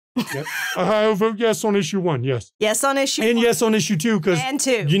 Yep. I vote yes on issue 1, yes. Yes on issue and 1. yes on issue 2, because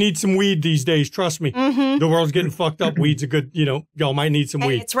you need some weed these days, trust me. Mm-hmm. The world's getting fucked up. Weed's a good, y'all might need some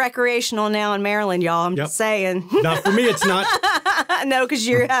weed. It's recreational now in Maryland, y'all. I'm just saying. Not for me, it's not. No, because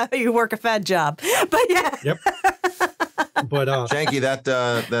you work a fed job. But yeah. Yep. But Janky,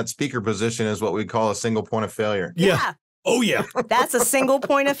 that speaker position is what we call a single point of failure. Yeah. Oh yeah. That's a single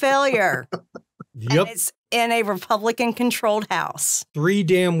point of failure. Yep. And it's in a Republican-controlled House. 3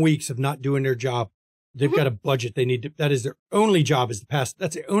 damn weeks of not doing their job. They've got a budget they need to, that is their only job, is to pass.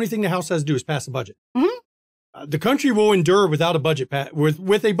 That's the only thing the House has to do is pass a budget. Mm-hmm. The country will endure without a budget pass.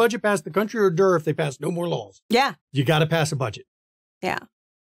 With a budget pass, the country will endure if they pass no more laws. Yeah. You got to pass a budget. Yeah.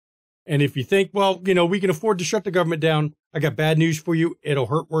 And if you think, well, we can afford to shut the government down, I got bad news for you. It'll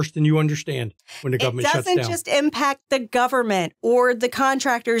hurt worse than you understand when the government shuts down. It doesn't just impact the government or the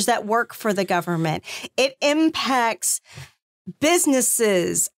contractors that work for the government. It impacts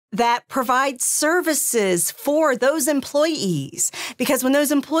businesses that provide services for those employees. Because when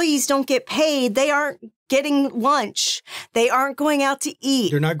those employees don't get paid, they aren't getting lunch. They aren't going out to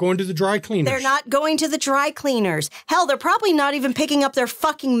eat. They're not going to the dry cleaners. They're not going to the dry cleaners. Hell, they're probably not even picking up their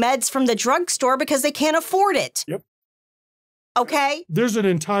fucking meds from the drugstore because they can't afford it. Yep. Okay? There's an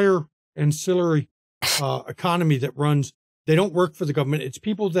entire ancillary economy that runs. They don't work for the government. It's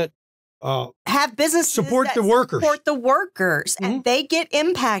people that have businesses support that the workers. support the workers, and they get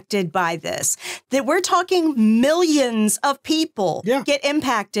impacted by this. That we're talking millions of people get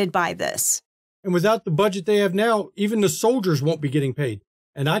impacted by this. And without the budget they have now, even the soldiers won't be getting paid.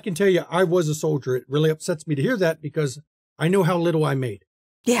 And I can tell you, I was a soldier. It really upsets me to hear that because I know how little I made.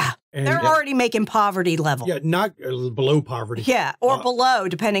 Yeah. And they're already making poverty level. Yeah, not below poverty. Yeah, or below,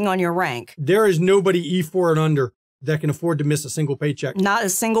 depending on your rank. There is nobody E4 and under that can afford to miss a single paycheck. Not a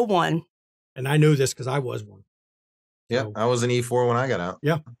single one. And I know this because I was one. Yeah, So, I was an E4 when I got out.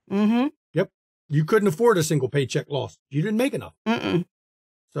 Yeah. Mm-hmm. Yep. You couldn't afford a single paycheck loss. You didn't make enough. Mm-mm.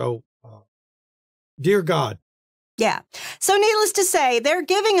 So, dear God. Yeah. So needless to say, they're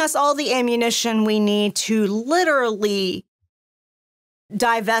giving us all the ammunition we need to literally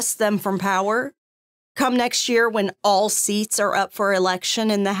divest them from power come next year when all seats are up for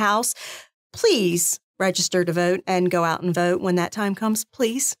election in the House. Please register to vote and go out and vote when that time comes,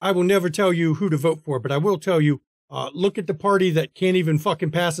 please. I will never tell you who to vote for, but I will tell you, look at the party that can't even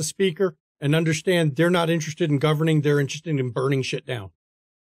fucking pass a speaker and understand they're not interested in governing. They're interested in burning shit down.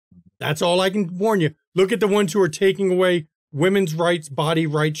 That's all I can warn you. Look at the ones who are taking away women's rights, body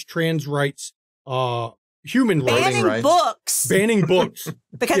rights, trans rights, human rights. Banning books. Banning books.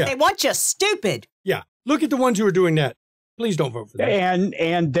 Because they want you stupid. Yeah. Look at the ones who are doing that. Please don't vote for them.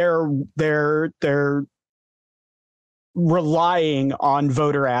 And they're relying on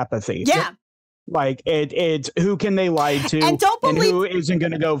voter apathy. Yeah. Like it's who can they lie to and who isn't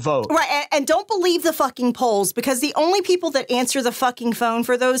going to go vote. Right. And don't believe the fucking polls, because the only people that answer the fucking phone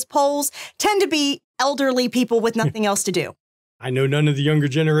for those polls tend to be elderly people with nothing else to do. I know none of the younger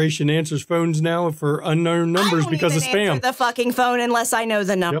generation answers phones now for unknown numbers because of spam. Answer the fucking phone unless I know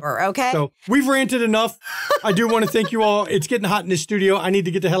the number. Okay. So we've ranted enough. I do want to thank you all. It's getting hot in this studio. I need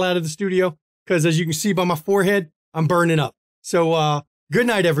to get the hell out of the studio because, as you can see by my forehead, I'm burning up. So good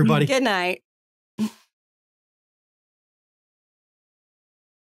night, everybody. Good night.